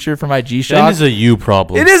atomic feature for my G-Shock. It is a you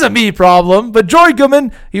problem. It is a me problem. But Jory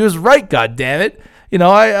Goodman, he was right, goddammit.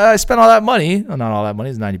 I spent all that money. Well, not all that money.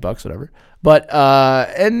 It's $90, whatever. But,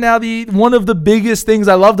 and now one of the biggest things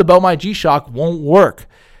I loved about my G-Shock won't work.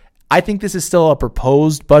 I think this is still a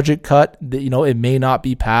proposed budget cut. That it may not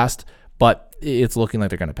be passed, but it's looking like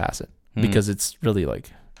they're going to pass it. Because it's really like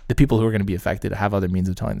the people who are going to be affected have other means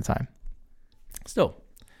of telling the time. Still,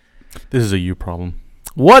 this is a you problem.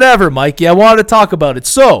 Whatever, Mikey. I wanted to talk about it.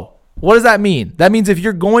 So, what does that mean? That means if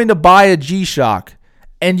you're going to buy a G-Shock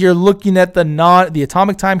and you're looking at the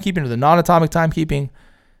atomic timekeeping or the non-atomic timekeeping,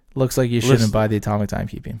 looks like you shouldn't buy the atomic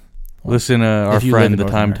timekeeping. Listen, our friend, the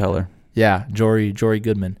time teller. Yeah, Jory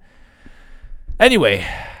Goodman. Anyway,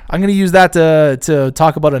 I'm going to use that to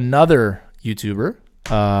talk about another YouTuber.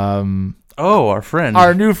 Our friend.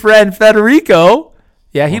 Our new friend, Federico.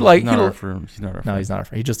 Yeah, he's not our friend. No, he's not our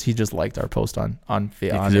friend. He just liked our post on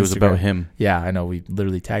Instagram. It was about him. Yeah, I know. We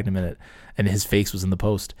literally tagged him in it, and his face was in the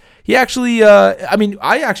post. He actually,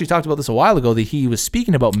 I actually talked about this a while ago that he was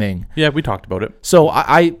speaking about Ming. Yeah, we talked about it. So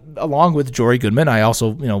I along with Jory Goodman, I also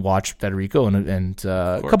watched Federico and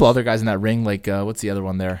a couple other guys in that ring. Like what's the other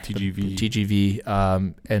one there? TGV.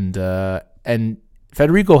 And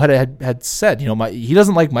Federico had said, he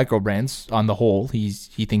doesn't like micro brands on the whole. He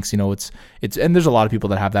thinks, it's and there's a lot of people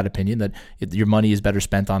that have that opinion that your money is better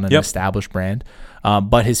spent on an established brand.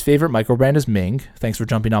 But his favorite micro brand is Ming. Thanks for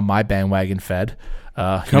jumping on my bandwagon, Fed.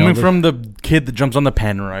 Coming from the kid that jumps on the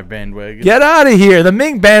Panerai bandwagon. Get out of here. The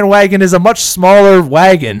Ming bandwagon is a much smaller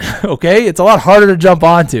wagon, okay? It's a lot harder to jump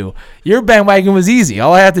onto. Your bandwagon was easy.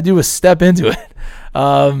 All I had to do was step into it.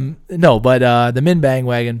 The Ming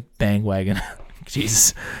bandwagon.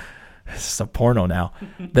 Jesus, it's a porno now.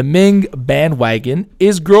 The Ming bandwagon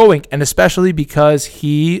is growing, and especially because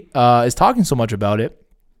he is talking so much about it,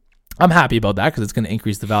 I'm happy about that because it's going to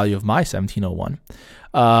increase the value of my 1701.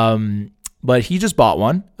 but he just bought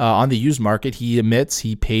one on the used market. He admits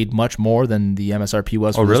he paid much more than the MSRP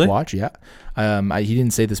was for this watch. Yeah, he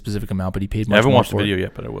didn't say the specific amount, but he paid much more. I haven't watched the video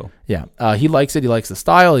yet, but I will. Yeah, he likes it. He likes the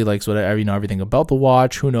style. He likes everything about the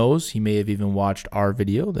watch. Who knows? He may have even watched our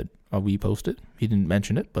video that we posted. He didn't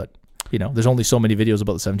mention it, but there's only so many videos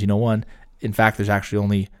about the 1701. In fact, there's actually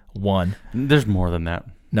only one. There's more than that.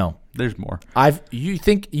 No, there's more. You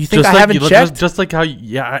think I haven't checked? Just like how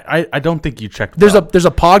I don't think you checked. There's a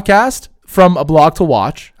podcast from A Blog to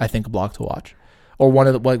Watch. I think A Blog to Watch, or one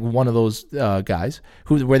of those guys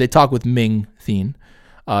where they talk with Ming Thien,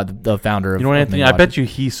 the founder of. Anthony, I bet you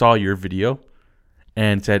he saw your video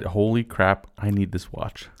and said, "Holy crap, I need this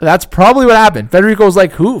watch." That's probably what happened. Federico was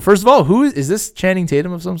like, "Who? First of all, who is this? Channing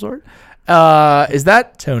Tatum of some sort? Is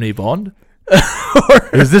that Tony Bond?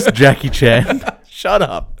 Is this Jackie Chan?" Shut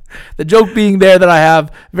up. The joke being there that I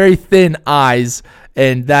have very thin eyes,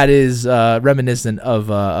 and that is reminiscent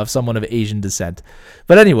of someone of Asian descent.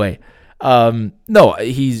 But anyway, no,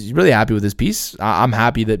 he's really happy with this piece. I'm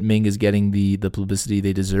happy that Ming is getting the publicity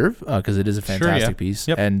they deserve because it is a fantastic piece.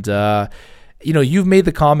 Yep. And you've made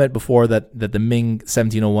the comment before that the Ming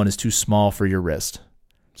 1701 is too small for your wrist.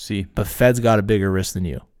 See, but Fed's got a bigger wrist than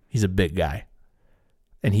you. He's a big guy.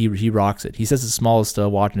 And he rocks it. He says it's the smallest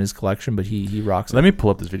watch in his collection, but he rocks it. Let me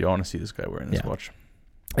pull up this video. I want to see this guy wearing this watch.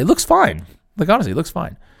 It looks fine. Like, honestly, it looks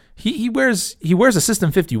fine. He wears a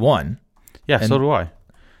System 51. Yeah, so do I.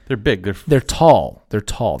 They're big. They're tall. They're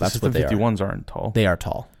tall. That's what they are. System 51s aren't tall. They are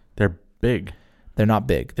tall. They're big. They're not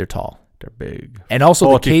big. They're tall. They're big. And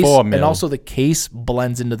also the case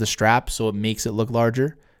blends into the strap, so it makes it look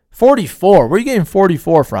larger. 44. Where are you getting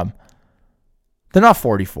 44 from? They're not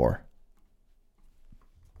 44.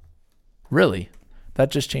 Really? That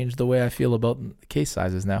just changed the way I feel about case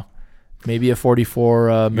sizes now. Maybe a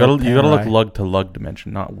 44 you gotta look lug to lug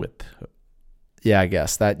dimension, not width. Yeah, I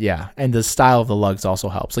guess that. Yeah, and the style of the lugs also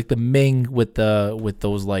helps. Like the Ming with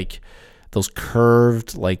those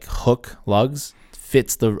curved like hook lugs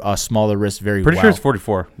fits the smaller wrist very well. Pretty sure it's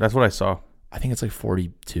 44. That's what I saw. I think it's like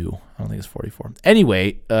 42. I don't think it's 44.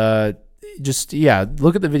 Anyway,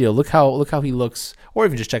 look at the video. Look how he looks, or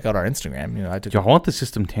even just check out our Instagram. I want the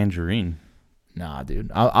System Tangerine. Nah,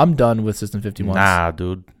 dude. I'm done with System 51s. Nah,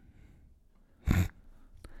 dude.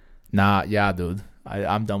 Nah, yeah, dude.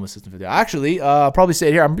 I'm done with System 50. Actually, I'll probably say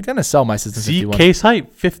it here. I'm gonna sell my System 51. Case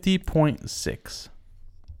height 50.6.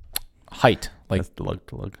 Height, like that's the lug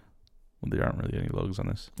to lug. Well, there aren't really any lugs on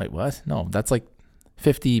this. Wait, what? No, that's like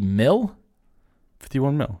 50 mil.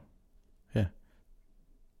 51 mil. Yeah.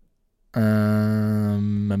 I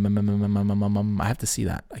have to see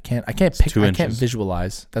that. I can't pick. I can't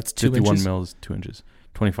visualize. That's 2 inches. 51 mil is 2 inches.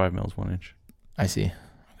 25 mil is 1 inch. I see.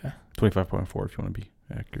 Okay. 25.4 if you want to be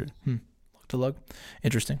accurate. Lug to lug.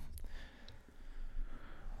 Interesting.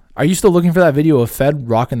 Are you still looking for that video of Fed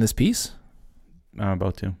rocking this piece? I'm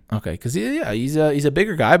about to. Okay, because he's a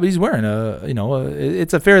bigger guy, but he's wearing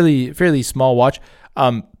it's a fairly small watch.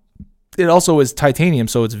 It also is titanium,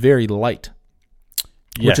 so it's very light.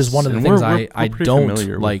 Yes. Which is one of the things I don't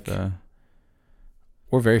like. With,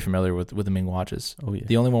 we're very familiar with the Ming watches. Oh yeah.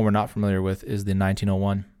 The only one we're not familiar with is the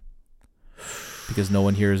 1901, because no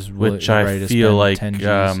one here is which I feel like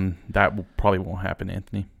that probably won't happen,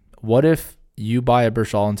 Anthony. What if you buy a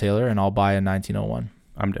Bershall & Taylor and I'll buy a 1901?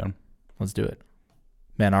 I'm down. Let's do it,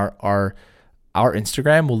 man. Our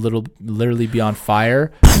Instagram will literally be on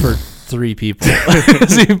fire for 3 people.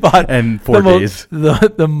 And 4 days.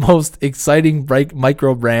 The most exciting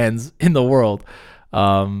micro brands in the world.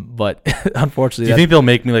 But unfortunately, do you think they'll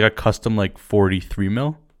make me like a custom 43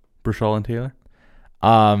 mil Bershall & Taylor?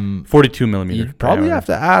 42 millimeter. You probably have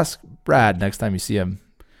to ask Brad next time you see him.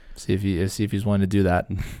 See if he's willing to do that.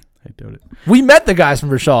 I doubt it. We met the guys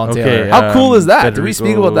from Bershall & Taylor. How cool is that? Did we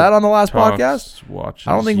speak about that on the last podcast? Watches.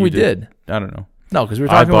 I don't think we did. I don't know. No, because we were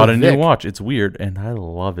talking about I bought a new watch. It's weird, and I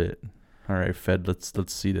love it. All right, Fed,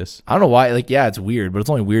 let's see this. I don't know why. It's weird, but it's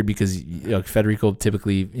only weird because Federico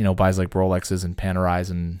typically buys Rolexes and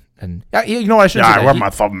Panerais and you know what I should say. I wear my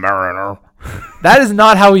Submariner. That is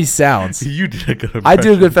not how he sounds. You did a good impression. I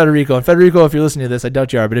do a good Federico. And Federico, if you're listening to this, I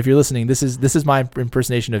doubt you are, but if you're listening, this is my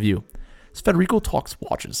impersonation of you. It's Federico Talks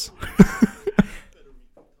Watches.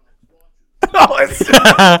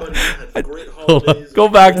 Go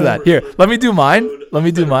back to that. Here, let me do mine.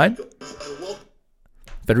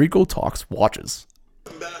 Federico Talks Watches.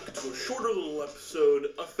 Welcome back to a shorter little episode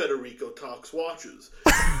of Federico Talks Watches.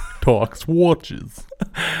 Talks Watches.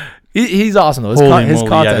 He's awesome though. His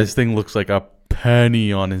content. Yeah, this thing looks like a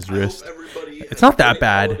penny on his wrist. It's not that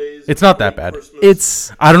bad. It's not that bad.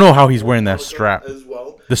 It's. I don't know how he's wearing that strap.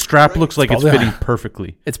 The strap looks like it's probably fitting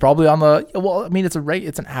perfectly. It's probably on the well. I mean, it's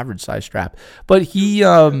an average size strap, but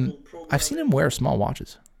I've seen him wear small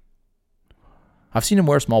watches.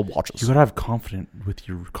 You gotta have confidence with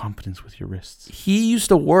your wrists. He used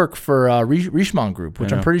to work for Richemont Group,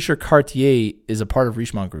 which I'm pretty sure Cartier is a part of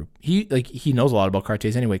Richemont Group. He knows a lot about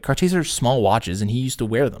Cartiers anyway. Cartiers are small watches, and he used to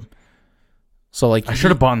wear them. So like, I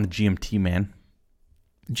should have bought the GMT, man.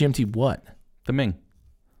 GMT what? The Ming.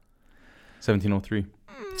 1703.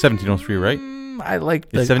 1703, right? I like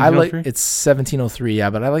It's 1703? it's 1703, yeah,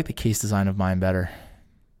 but I like the case design of mine better.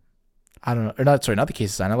 I don't know, or not the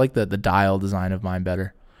case design. I like the dial design of mine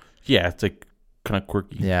better. Yeah, it's like kind of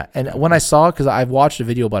quirky. Yeah, and when I saw, because I've watched a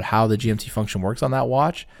video about how the GMT function works on that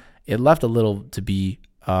watch, it left a little to be.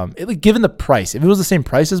 Given the price, if it was the same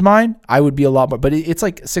price as mine, I would be a lot more. But it's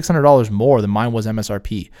like $600 more than mine was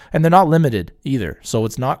MSRP, and they're not limited either, so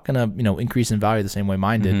it's not gonna increase in value the same way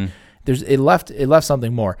mine did. It left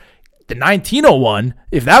something more. The 1901,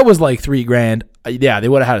 if that was like $3,000, yeah, they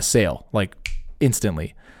would have had a sale like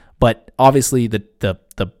instantly. But obviously, the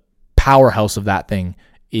powerhouse of that thing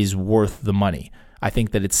is worth the money. I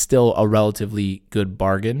think that it's still a relatively good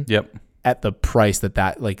bargain. Yep. At the price that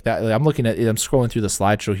I'm looking at it, I'm scrolling through the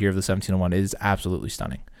slideshow here of the 1701. It is absolutely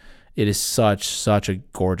stunning. It is such a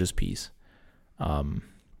gorgeous piece.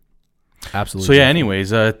 Absolutely. So yeah. Anyways,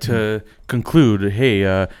 to conclude,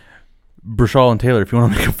 hey, Burchell and Taylor, if you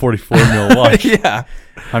want to make a 44 mil watch, yeah,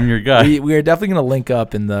 I'm your guy. We are definitely going to link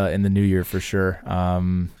up in the new year for sure.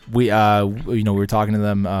 We were talking to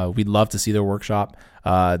them. We'd love to see their workshop.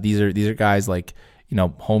 These are guys like,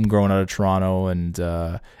 homegrown out of Toronto, and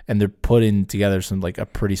they're putting together some like a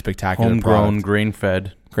pretty spectacular homegrown,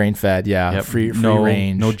 product. grain fed, yeah, yep. free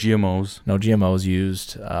range, no GMOs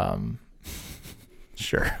used.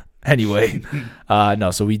 Sure. Anyway,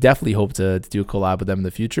 so we definitely hope to do a collab with them in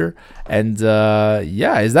the future. And is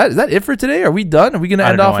that it for today? Are we done? Are we gonna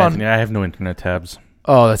end off on? Anthony, I have no internet tabs.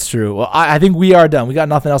 Oh, that's true. Well, I think we are done. We got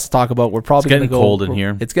nothing else to talk about. We're probably getting cold in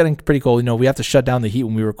here. It's getting pretty cold. We have to shut down the heat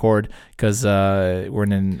when we record because we're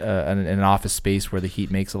in an office space where the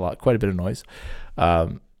heat makes quite a bit of noise.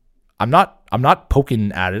 I'm not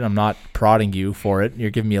poking at it. I'm not prodding you for it.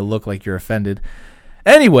 You're giving me a look like you're offended.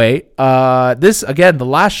 Anyway, this again the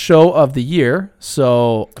last show of the year.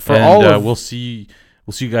 So we'll see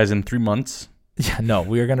you guys in 3 months. Yeah, no,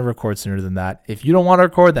 we are going to record sooner than that. If you don't want to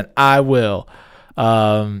record, then I will.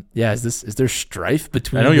 Is there strife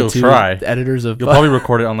between? I know you'll try. Editors of. You'll probably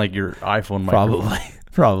record it on like your iPhone.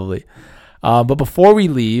 Probably. But before we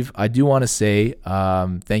leave, I do want to say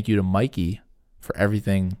thank you to Mikey for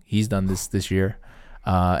everything he's done this year,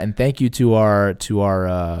 and thank you to our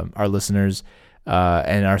listeners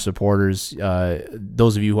and our supporters.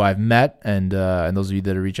 Those of you who I've met and those of you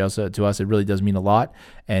that have reached out to us, it really does mean a lot.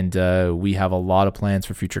 And we have a lot of plans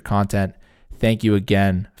for future content. Thank you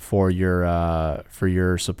again for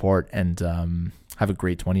your support, and have a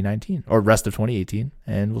great 2019 or rest of 2018,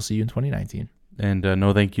 and we'll see you in 2019. And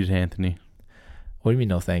no thank you to Anthony. What do you mean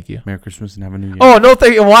no thank you? Merry Christmas and have a new year. Oh, no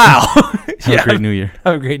thank you. Wow. Have a great new year.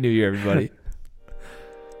 Have a great new year, everybody.